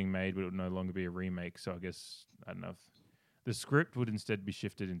was still being made, but it would no longer be a remake. So I guess I don't know. The script would instead be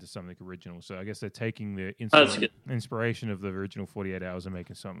shifted into something original. So I guess they're taking the inspiration of the original 48 Hours and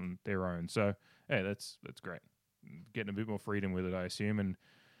making something their own. So, hey, that's great. Getting a bit more freedom with it, I assume. And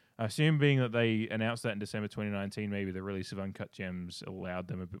I assume being that they announced that in December 2019, maybe the release of Uncut Gems allowed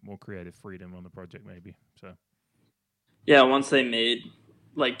them a bit more creative freedom on the project, maybe. So, yeah, once they made,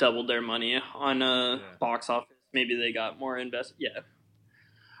 doubled their money on box office, maybe they got more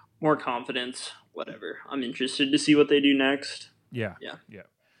more confidence. Whatever. I'm interested to see what they do next. Yeah.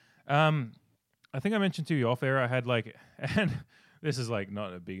 I think I mentioned to you off air. I had and this is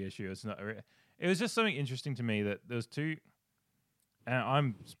not a big issue. It's not. It was just something interesting to me that there was two. And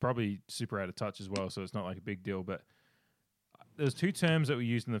I'm probably super out of touch as well, so it's not a big deal. But there's two terms that were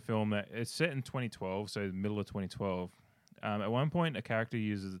used in the film that it's set in 2012, so the middle of 2012. At one point, a character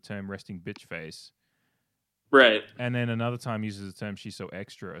uses the term "resting bitch face." Right. And then another time uses the term "she's so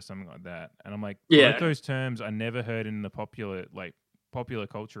extra" or something like that. And I'm like, both those terms I never heard in the popular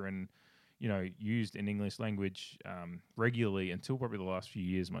culture and, used in English language regularly until probably the last few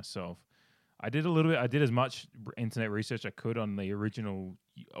years myself. I did as much internet research I could on the original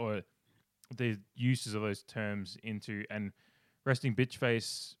or the uses of those terms and resting bitch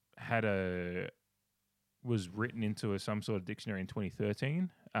face was written into some sort of dictionary in 2013.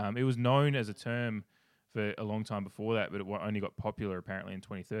 It was known as a term for a long time before that, but it only got popular apparently in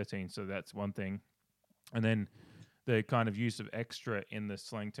 2013. So that's one thing. And then the kind of use of extra in the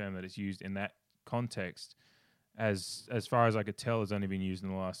slang term that is used in that context as far as I could tell, has only been used in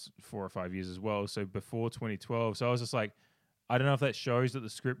the last 4 or 5 years as well. So before 2012. So I was just like, I don't know if that shows that the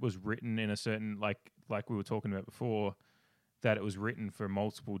script was written in a certain, like we were talking about before, that it was written for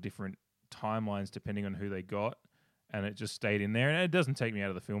multiple different timelines depending on who they got, and it just stayed in there. And it doesn't take me out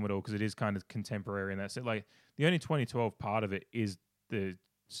of the film at all because it is kind of contemporary, and that's it. Like the only 2012 part of it is the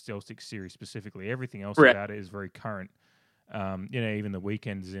Still Six series specifically. Everything else about it is very current. Even The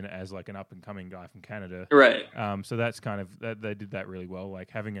Weeknd is in it as like an up and coming guy from Canada. Right. So that's kind of that they did that really well.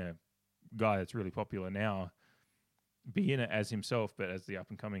 Like having a guy that's really popular now be in it as himself, but as the up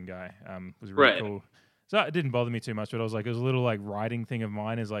and coming guy, was really cool. So it didn't bother me too much, but I was like, it was a little like writing thing of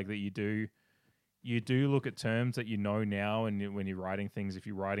mine is like that you do look at terms that you know now, and when you're writing things, if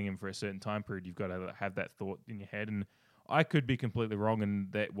you're writing them for a certain time period, you've got to have that thought in your head. And I could be completely wrong,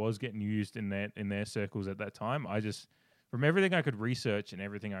 and that was getting used in their circles at that time. I just, from everything I could research and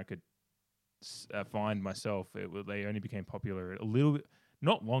everything I could find myself, they only became popular a little bit,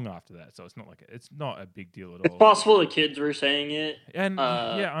 not long after that. So it's not a big deal at all. It's possible the kids were saying it. And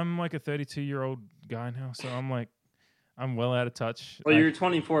I'm like a 32-year-old guy now, so I'm like, I'm well out of touch. Well, you were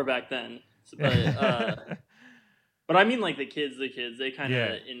 24 back then, but but I mean, like the kids, they kind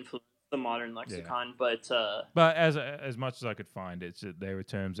of influence the modern lexicon. But as much as I could find, there were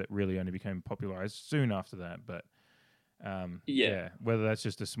terms that really only became popularized soon after that. But whether that's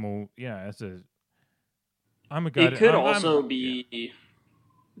just a small, I'm a guy. It could also be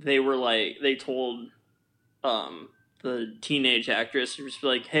they were like they told the teenage actress to just be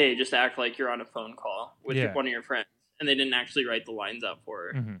like, hey, just act like you're on a phone call with one of your friends, and they didn't actually write the lines out for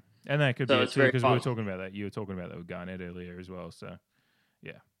her. Mm-hmm. And that could be it too, because we were talking about that. You were talking about that with Garnett earlier as well. So,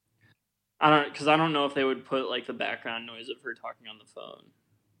 yeah. I don't know if they would put like the background noise of her talking on the phone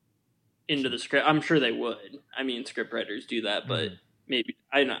into the script. I'm sure they would. I mean, script writers do that, but maybe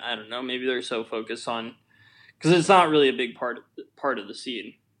I don't know. Maybe they're so focused on because it's not really a big part of the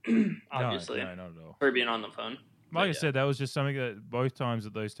scene. Obviously, no, not at all. For being on the phone. Like I said, that was just something that both times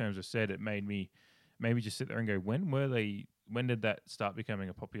that those terms were said, it made me just sit there and go, when did that start becoming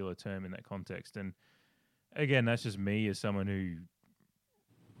a popular term in that context? And again, that's just me as someone who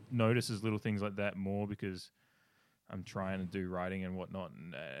notices little things like that more because I'm trying to do writing and whatnot,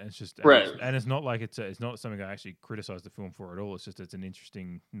 and it's just and it's not like it's not something I actually criticize the film for at all. It's just it's an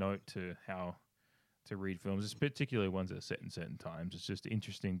interesting note to how to read films, it's particularly ones that are set in certain times. It's just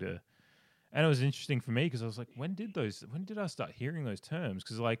interesting to, and it was interesting for me because I was like, when did I start hearing those terms?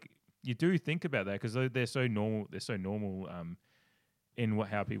 Because like you do think about that because they're so normal. They're so normal in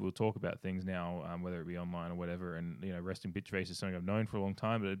how people talk about things now, whether it be online or whatever. And resting bitch face is something I've known for a long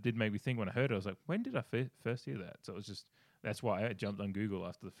time, but it did make me think when I heard it. I was like, when did I first hear that? So it was just that's why I jumped on Google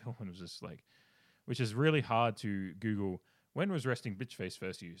after the film and it was just like, which is really hard to Google. When was resting bitch face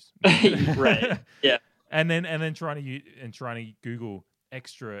first used? Right. Yeah. And then trying to Google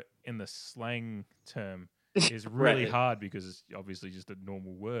extra in the slang term is really hard because it's obviously just a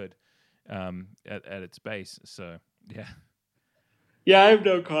normal word at its base. So yeah. Yeah, I have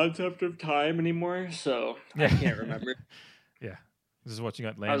no concept of time anymore, so I can't remember. Yeah. This is watching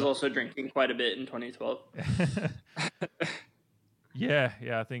Atlanta. I was also drinking quite a bit in 2012. Yeah,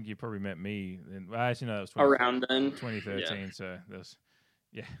 I think you probably met me. Actually, no, that was around then, 2013. Yeah. So there was,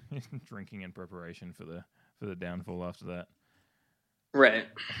 drinking in preparation for the downfall after that. Right.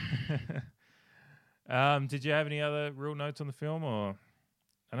 Did you have any other real notes on the film, or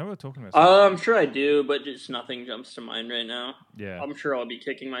I know we were talking about something. I'm sure I do, but just nothing jumps to mind right now. Yeah, I'm sure I'll be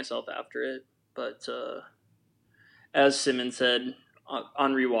kicking myself after it. But as Simmons said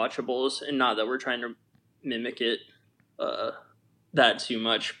on rewatchables, and not that we're trying to mimic it. That too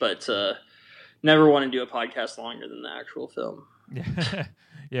much, but never want to do a podcast longer than the actual film.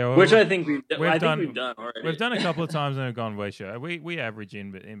 Yeah, which I think we've done already. We've done a couple of times and we've gone way short. We average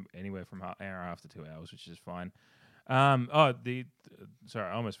in anywhere from an hour and a half to 2 hours, which is fine. Sorry,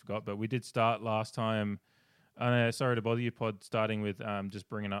 I almost forgot, but we did start last time. Sorry to bother you, pod. Starting with just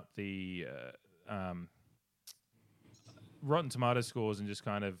bringing up the Rotten Tomatoes scores and just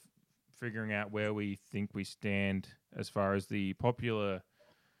kind of figuring out where we think we stand as far as the popular,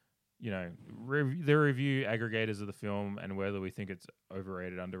 the review aggregators of the film and whether we think it's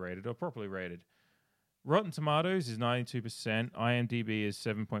overrated, underrated, or properly rated. Rotten Tomatoes is 92%, IMDb is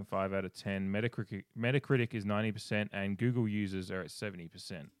 7.5 out of 10, Metacritic is 90%, and Google users are at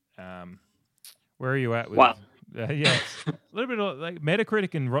 70%. Where are you at with? Wow. Yeah, a little bit of, like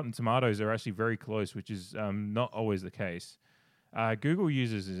Metacritic and Rotten Tomatoes are actually very close, which is not always the case. Google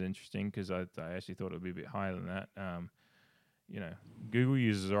users is interesting because I actually thought it would be a bit higher than that. Google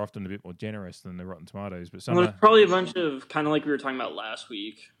users are often a bit more generous than the Rotten Tomatoes, but there's probably a bunch of kind of like we were talking about last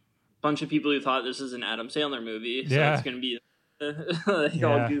week. bunch of people who thought this is an Adam Sandler movie, so Yeah. it's going to be like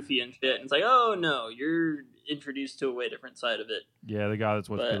all goofy and shit. And it's like, oh no, you're introduced to a way different side of it. Yeah, the guy that's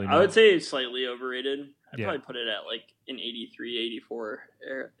watched But Billy I would Madison. say it's slightly overrated. I'd Yeah. probably put it at like an 83, 84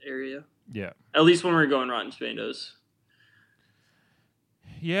 area. Yeah. At least when we're going Rotten Tomatoes.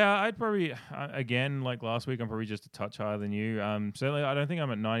 Yeah, I'd probably again like last week. I'm probably just a touch higher than you. Certainly, I don't think I'm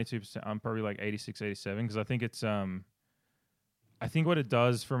at 92%. I'm probably like 86, 87 because I think it's I think what it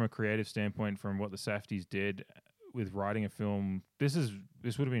does from a creative standpoint, from what the Safdies did with writing a film, this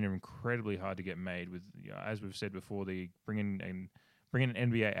would have been incredibly hard to get made. With as we've said before, the bring in an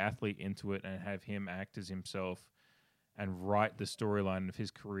NBA athlete into it and have him act as himself and write the storyline of his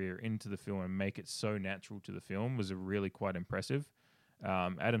career into the film and make it so natural to the film was really quite impressive.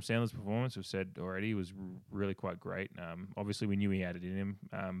 Adam Sandler's performance, we've said already, was really quite great. Obviously, we knew he had it in him,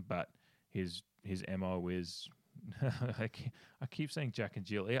 but his MO is I keep saying Jack and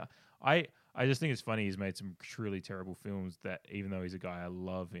Jill. Yeah, I just think it's funny he's made some truly terrible films that, even though he's a guy I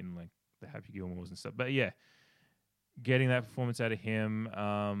love in like the Happy Gilmores and stuff. But yeah, getting that performance out of him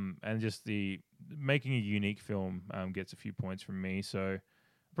and just the making a unique film gets a few points from me. So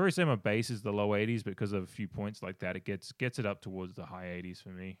I'd probably say my base is the low 80s, but because of a few points like that, it gets it up towards the high 80s for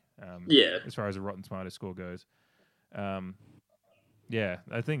me. Yeah. As far as a Rotten Tomatoes score goes. Yeah,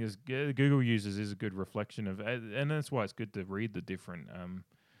 I think Google users is a good reflection of, and that's why it's good to read the different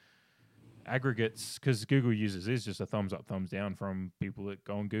aggregates, because Google users is just a thumbs up, thumbs down from people that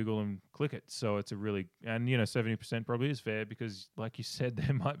go on Google and click it. So it's a really, and 70% probably is fair because, like you said,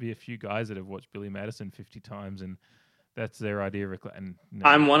 there might be a few guys that have watched Billy Madison 50 times and that's their idea of and no.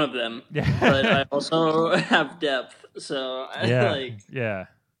 I'm one of them, but I also have depth. So yeah.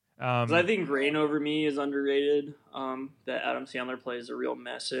 'Cause I think Rain Over Me is underrated. That Adam Sandler plays a real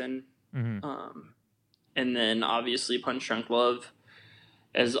mess in. Mm-hmm. And then obviously Punch Drunk Love,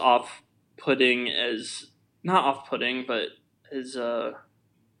 as off-putting as, not off-putting, but as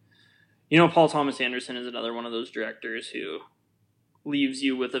Paul Thomas Anderson is another one of those directors who leaves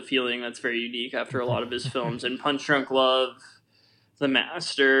you with a feeling that's very unique after a lot of his films. And Punch Drunk Love, The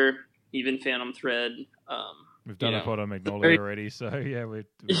Master, even Phantom Thread. We've done a pod on Magnolia already, so yeah, we've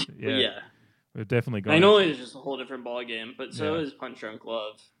definitely gone. Magnolia is just a whole different ballgame, but so is Punch Drunk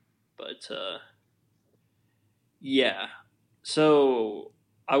Love. But so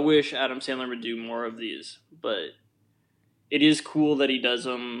I wish Adam Sandler would do more of these, but it is cool that he does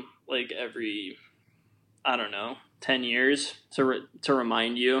them like every, I don't know, 10 years to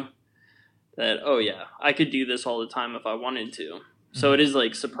remind you that, oh yeah, I could do this all the time if I wanted to. So it is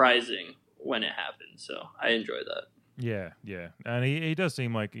like surprising when it happens. So I enjoy that. Yeah. And he does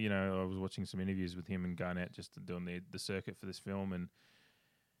seem like, I was watching some interviews with him and Garnett just doing the circuit for this film. And,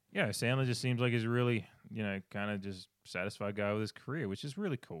 Sandler just seems like he's really, kind of just satisfied guy with his career, which is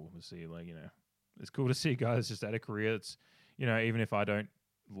really cool to see. Like, it's cool to see a guy that's just had a career that's, even if I don't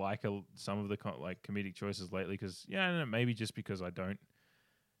like some of the comedic choices lately, because maybe just because I don't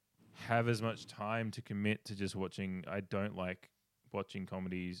have as much time to commit to just watching. I don't like watching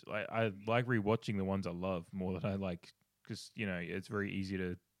comedies. I like rewatching the ones I love more than I like, because it's very easy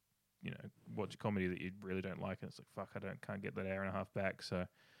to watch a comedy that you really don't like, and it's like, fuck, can't get that hour and a half back. So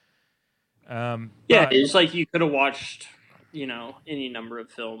it's like you could have watched any number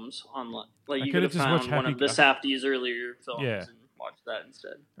of films online. Like you could have found one of the Safdie's earlier films and watched that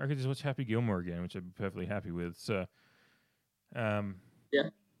instead. Or I could just watch Happy Gilmore again, which I'd be perfectly happy with. So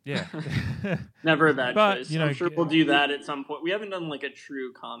yeah. Never a bad but, choice. I'm sure we'll do that at some point. We haven't done like a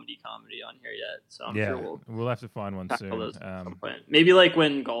true comedy on here yet, so I'm sure we'll have to find one soon. At some point. Maybe like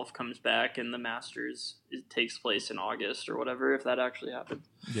when golf comes back and the Masters takes place in August or whatever, if that actually happens.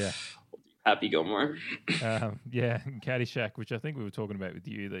 Yeah. Happy Gilmore. Caddyshack, which I think we were talking about with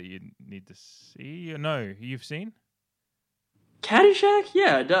you that you need to see. No, you've seen? Caddyshack?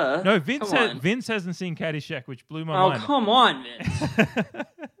 Yeah, duh. No, Vince hasn't seen Caddyshack, which blew my mind. Oh, come on, Vince.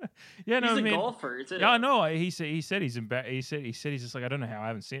 He's a golfer. Yeah, no. He said he's just like, I don't know how I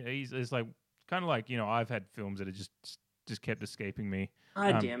haven't seen it. It's like kind of like I've had films that have just kept escaping me.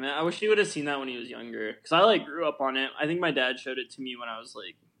 God damn it! I wish he would have seen that when he was younger, because I grew up on it. I think my dad showed it to me when I was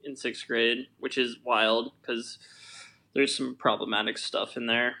in 6th grade, which is wild because there's some problematic stuff in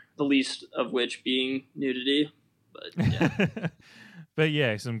there. The least of which being nudity. But yeah. But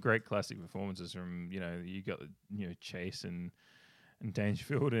yeah, some great classic performances from you got Chase and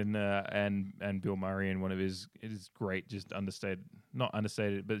Dangerfield and Bill Murray, and one of his great, just not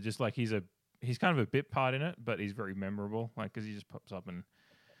understated, but just like he's kind of a bit part in it, but he's very memorable, like because he just pops up and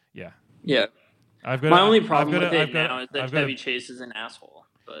yeah. My only problem with it now is that Chevy Chase is an asshole,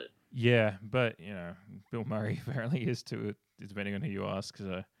 but yeah, but Bill Murray apparently is too, depending on who you ask.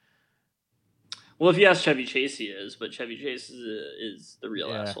 So Well, if you ask Chevy Chase, he is, but Chevy Chase is the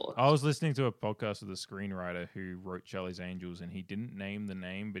real asshole. I was listening to a podcast with a screenwriter who wrote Charlie's Angels, and he didn't name the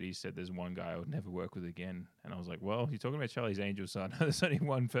name, but he said there's one guy I would never work with again. And I was like, well, you're talking about Charlie's Angels, so I know there's only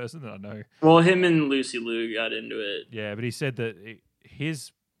one person that I know. Well, him and Lucy Liu got into it. Yeah, but he said that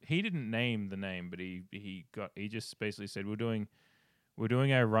he didn't name the name, but he just basically said we're doing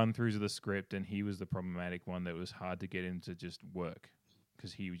our run throughs of the script, and he was the problematic one that was hard to get him to just work.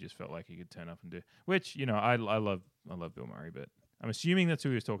 Because he just felt like he could turn up and do, which I love Bill Murray, but I'm assuming that's who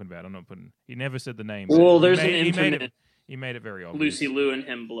he was talking about. I'm not putting. He never said the name. Well, there's an infinite. He made it very obvious. Lucy Liu and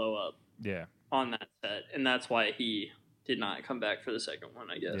him blow up. Yeah. On that set, and that's why he did not come back for the second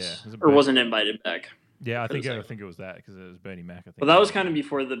one, I guess, yeah, or wasn't invited back. Yeah, I think it was that because it was Bernie Mac. I think. But that was kind of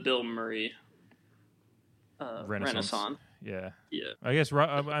before the Bill Murray Renaissance. Yeah. Yeah. I guess,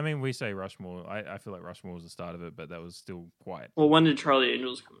 I mean, we say Rushmore. I feel like Rushmore was the start of it, but that was still quiet. Well, when did Charlie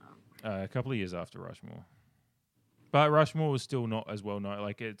Angels come out? A couple of years after Rushmore. But Rushmore was still not as well known.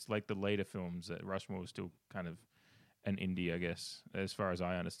 Like, it's like the later films that Rushmore was still kind of an indie, I guess, as far as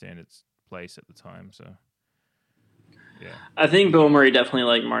I understand its place at the time. So, yeah. I think Bill Murray definitely,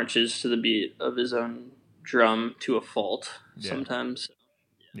 like, marches to the beat of his own drum to a fault sometimes.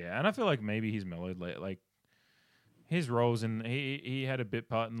 Yeah, and I feel like maybe he's mellowed late. Like, his roles in he had a bit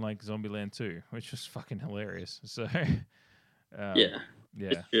part in like Zombieland 2, which was fucking hilarious. So yeah.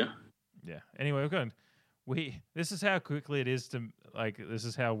 Anyway, this is how quickly it is to like. This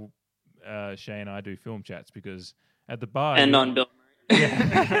is how Shay and I do film chats because at the bar and on Bill Murray.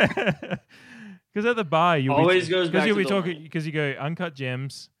 Yeah. Because at the bar you always goes back. You'll be talking because you go Uncut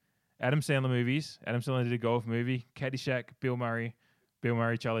Gems, Adam Sandler movies. Adam Sandler did a golf movie. Caddyshack, Bill Murray,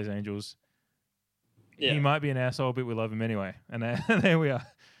 Charlie's Angels. Yeah. He might be an asshole, but we love him anyway. And there we are.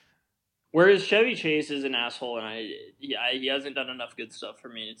 Whereas Chevy Chase is an asshole, and he hasn't done enough good stuff for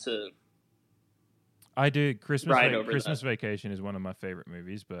me to. I do. Christmas Vacation is one of my favorite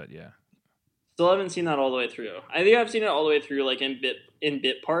movies, but yeah. Still haven't seen that all the way through. I think I've seen it all the way through, like in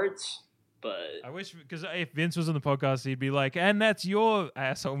bit parts. But I wish, because if Vince was on the podcast, he'd be like, "And that's your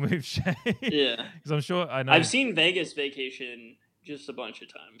asshole move, Shay." Yeah, because I'm sure I know. I've seen Vegas Vacation just a bunch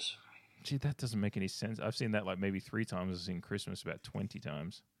of times. Gee, that doesn't make any sense. I've seen that like maybe 3 times. I've seen Christmas about 20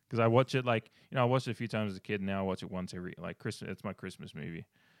 times. Because I watch it I watched it a few times as a kid, and now I watch it once every, like, Christmas. It's my Christmas movie.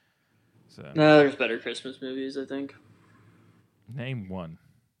 So no, there's better Christmas movies, I think. Name one.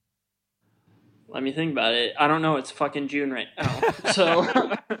 Let me think about it. I don't know. It's fucking June right now.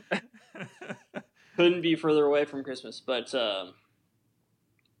 So couldn't be further away from Christmas. But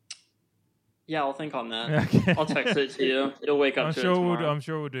yeah, I'll think on that. Okay. I'll text it to you. It'll wake up to it tomorrow. I'm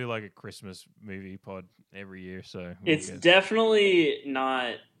sure we'll do like a Christmas movie pod every year. So it's definitely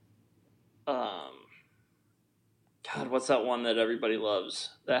not. God, what's that one that everybody loves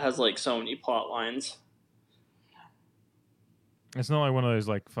that has like so many plot lines? It's not like one of those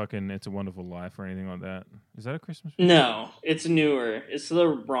like fucking It's a Wonderful Life or anything like that. Is that a Christmas movie? No, it's newer. It's the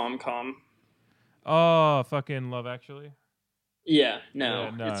rom-com. Oh, fucking Love Actually? Yeah,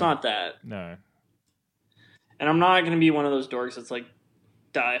 no, it's not that. No. And I'm not going to be one of those dorks that's like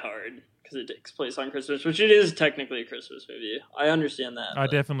Die Hard because it takes place on Christmas, which it is technically a Christmas movie. I understand that. I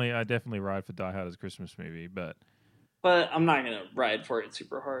definitely ride for Die Hard as a Christmas movie, but I'm not going to ride for it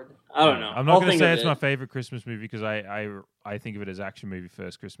super hard. I don't know. I'm not going to say it's my favorite Christmas movie because I think of it as action movie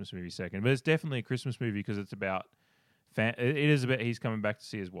first, Christmas movie second. But it's definitely a Christmas movie because it's about it is about he's coming back to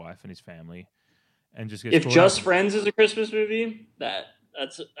see his wife and his family. And just gets if Just Friends is a Christmas movie,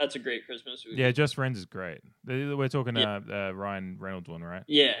 that's a great Christmas movie. Yeah, Just Friends is great. We're talking Ryan Reynolds one, right?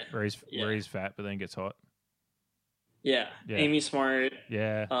 Yeah, where he's fat but then gets hot. Yeah, Amy Smart.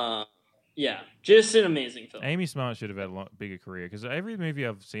 Yeah, yeah, just an amazing film. Amy Smart should have had a lot bigger career because every movie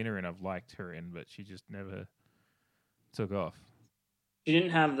I've seen her in, I've liked her in, but she just never took off. She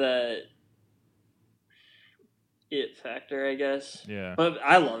didn't have that it factor, I guess. Yeah. But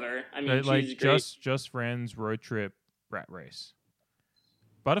I love her. I mean, like she's great. Just Friends, Road Trip, Rat Race.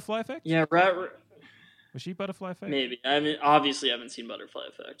 Butterfly Effect? Yeah, Was she Butterfly Effect? Maybe. I mean, obviously I haven't seen Butterfly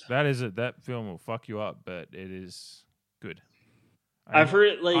Effect. That film will fuck you up, but it is good. I've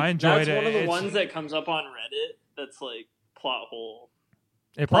heard I enjoyed that's one of the ones that comes up on Reddit that's like plot hole.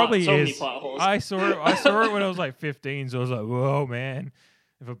 It probably so is. Many plot holes. I saw it when I was like 15, so I was like, whoa, man.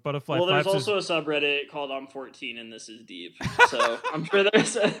 If a butterfly there's also a subreddit called I'm 14 and this is deep. So I'm sure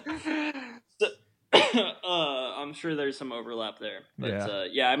there's I'm sure there's some overlap there. But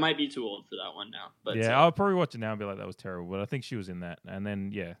I might be too old for that one now. But I'll probably watch it now and be like, that was terrible. But I think she was in that. And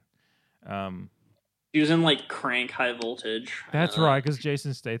then she was in like Crank High Voltage. That's right, because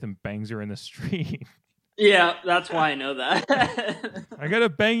Jason Statham bangs her in the street. Yeah, that's why I know that. I gotta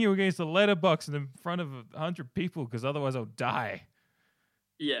bang you against the letterbox in front of 100 people because otherwise I'll die.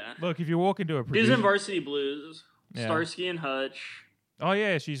 Yeah. Look, if you walk into a She's in Varsity Blues, Yeah. Starsky and Hutch. Oh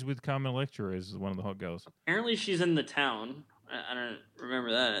yeah, she's with Carmen Electra as one of the hot girls. Apparently she's in The Town. I don't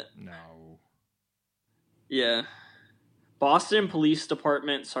remember that. No. Yeah. Boston Police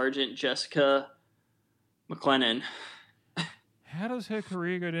Department Sergeant Jessica McLennan. How does her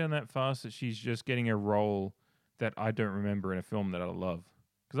career go down that fast that she's just getting a role that I don't remember in a film that I love?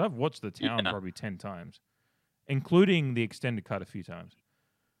 Because I've watched The Town probably 10 times, including the extended cut a few times.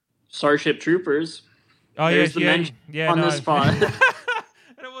 Starship Troopers. Oh, There's the mention on the spot. And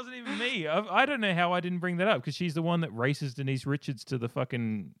it wasn't even me. I don't know how I didn't bring that up because she's the one that races Denise Richards to the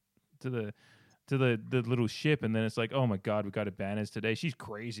fucking to the little ship, and then it's like, oh my god, we got a banners today. She's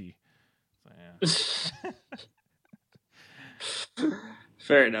crazy. So, yeah.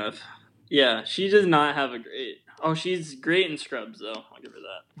 Fair enough. Yeah, she does not have a great. Oh, she's great in Scrubs, though. I'll give her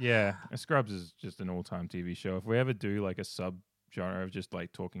that. Yeah, Scrubs is just an all-time TV show. If we ever do like a sub-genre of just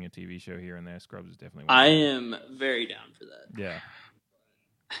like talking a TV show here and there, Scrubs is definitely one. I am very down for that. Yeah.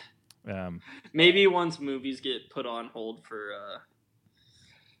 Maybe once movies get put on hold for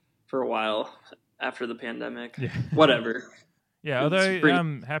a while after the pandemic. Yeah. Whatever. Yeah, although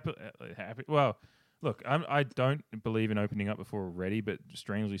happy. Well, look, I don't believe in opening up before we're ready, but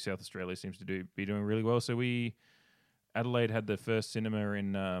strangely, South Australia seems to be doing really well. So Adelaide had the first cinema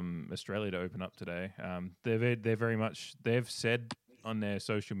in Australia to open up today. They're very much. They've said on their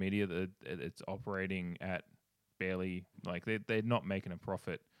social media that it's operating at barely like they're not making a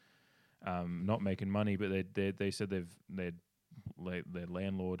profit, not making money, but they said their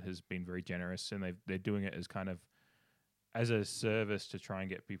landlord has been very generous and they're doing it as kind of as a service to try and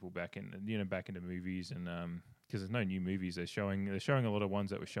get people back into movies, and because there's no new movies, they're showing a lot of ones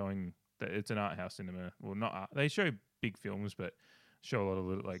that were showing that it's an art house cinema. Well, not art, they show big films, but show a lot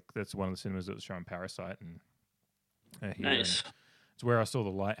of like that's one of the cinemas that was showing Parasite and here. Nice. And it's where I saw The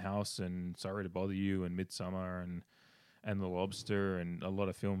Lighthouse and Sorry to Bother You and Midsummer and The Lobster and a lot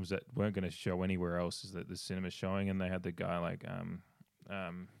of films that weren't going to show anywhere else is that the cinema's showing, and they had the guy like I'm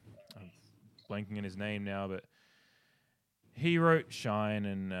blanking on his name now, but he wrote Shine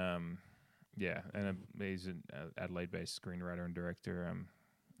and he's an Adelaide-based screenwriter and director,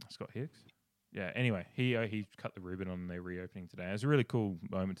 Scott Hicks. Yeah. Anyway, he cut the ribbon on their reopening today. It was a really cool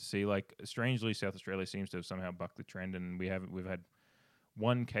moment to see. Like, strangely, South Australia seems to have somehow bucked the trend, and we've had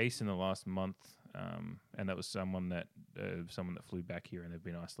one case in the last month, and that was someone that flew back here, and they've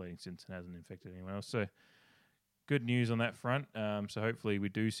been isolating since and hasn't infected anyone else. So good news on that front. So hopefully we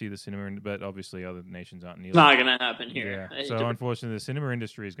do see the cinema, but obviously other nations aren't nearly. It's not going to happen here. Yeah. So unfortunately, the cinema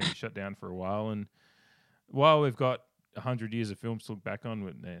industry is going to be shut down for a while, and while we've got 100 years of films to look back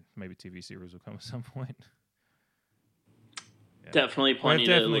on, maybe TV series will come at some point. Yeah. Definitely plenty. We've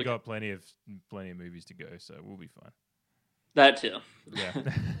definitely got plenty of movies to go, so we'll be fine. That too. Yeah.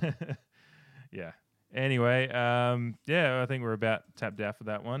 Yeah. Anyway, I think we're about tapped out for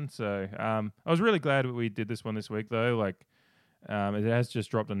that one. So I was really glad we did this one this week, though. Like, it has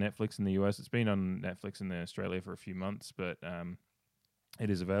just dropped on Netflix in the US. It's been on Netflix in Australia for a few months, but it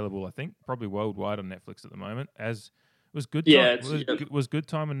is available, I think, probably worldwide on Netflix at the moment. As was Good Time. Yeah, was Good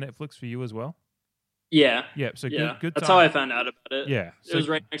Time on Netflix for you as well? Yeah. Yeah. So yeah. Good That's Time. how I found out about it. Yeah. It was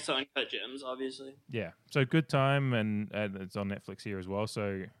right next to Uncut Gems, obviously. Yeah. So Good Time, and it's on Netflix here as well.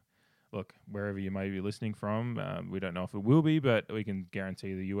 So look, wherever you may be listening from, we don't know if it will be, but we can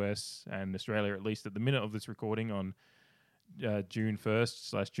guarantee the US and Australia, at least at the minute of this recording on June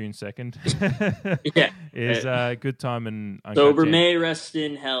 1st/June 2nd, is Good Time and Uncut Sober Gems. may rest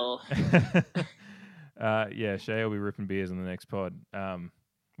in hell. Yeah, Shay will be ripping beers on the next pod.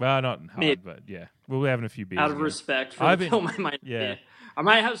 Well, not hard, but yeah, we'll be having a few beers. Out of respect for the film, I might. Yeah. I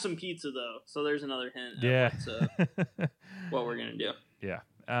might have some pizza though, so there's another hint. Yeah. What we're gonna do. Yeah.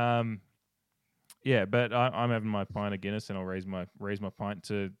 Yeah, but I'm having my pint of Guinness, and I'll raise my pint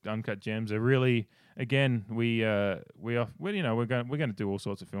to Uncut Gems. They're really, again, we're going to do all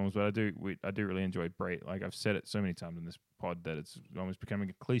sorts of films, but I do really enjoy Brave. Like I've said it so many times in this pod that it's almost becoming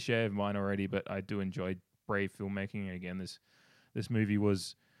a cliche of mine already, but I do enjoy brave filmmaking. And again, this movie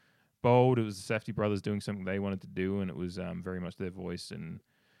was bold. It was the Safdie brothers doing something they wanted to do, and it was very much their voice, and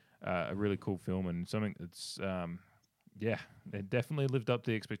a really cool film, and something that's it definitely lived up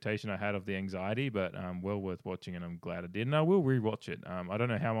to the expectation I had of the anxiety, but well worth watching, and I'm glad I did. And I will rewatch it. I don't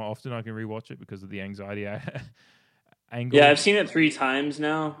know how often I can rewatch it because of the anxiety angle. Yeah, I've seen it 3 times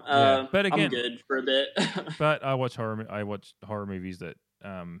now. But again, I'm good for a bit. But I watch horror movies that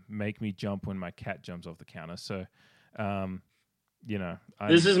make me jump when my cat jumps off the counter. So you know,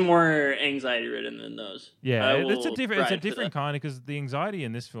 this is more anxiety ridden than those. Yeah, it's a different kind because the anxiety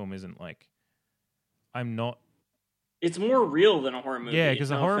in this film isn't like, I'm not. It's more real than a horror movie. Yeah, because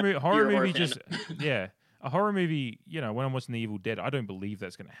a horror movie just a horror movie. You know, when I'm watching The Evil Dead, I don't believe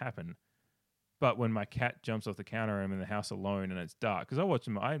that's going to happen. But when my cat jumps off the counter and I'm in the house alone and it's dark, because I watch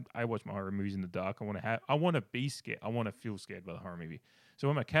my horror movies in the dark. I want to be scared. I want to feel scared by the horror movie. So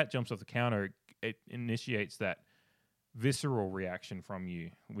when my cat jumps off the counter, it initiates that visceral reaction from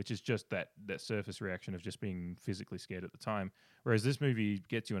you, which is just that surface reaction of just being physically scared at the time. Whereas this movie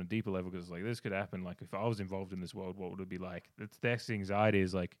gets you on a deeper level because like this could happen. Like if I was involved in this world, what would it be like? That's the anxiety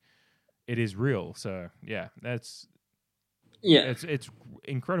is like it is real. So yeah, it's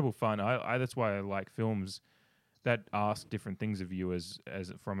incredible fun. I that's why I like films that ask different things of you as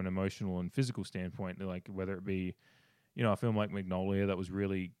from an emotional and physical standpoint. Like whether it be, you know, a film like Magnolia that was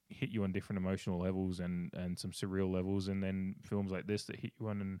really hit you on different emotional levels and some surreal levels, and then films like this that hit you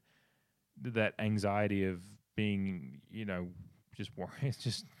on that anxiety of being, you know, just worried,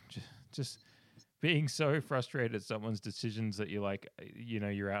 just being so frustrated at someone's decisions that you're like, you know,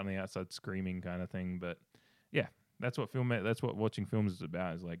 you're out on the outside screaming kind of thing. But yeah, that's what watching films is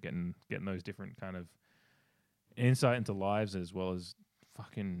about, is like getting those different kind of insight into lives as well as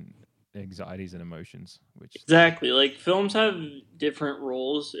fucking anxieties and emotions. Which exactly, like films have different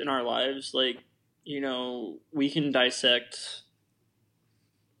roles in our lives. Like, you know, we can dissect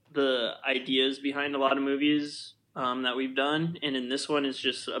the ideas behind a lot of movies that we've done, and in this one it's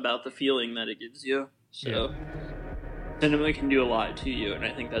just about the feeling that it gives you. So cinema can do a lot to you, and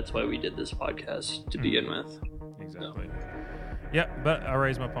I think that's why we did this podcast to begin with. Exactly. Yeah, but I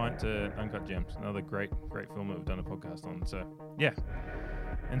raise my pint to Uncut Gems, another great film that we've done a podcast on. So yeah,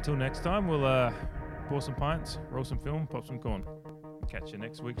 until next time, we'll pour some pints, roll some film, pop some corn. Catch you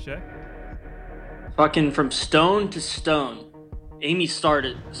next week, Shay. Fucking from stone to stone. Amy Smart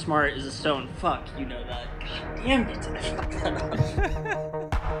is a stone. Fuck, you know that. God damn it. I fucked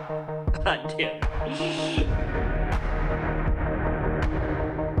that up. God damn it.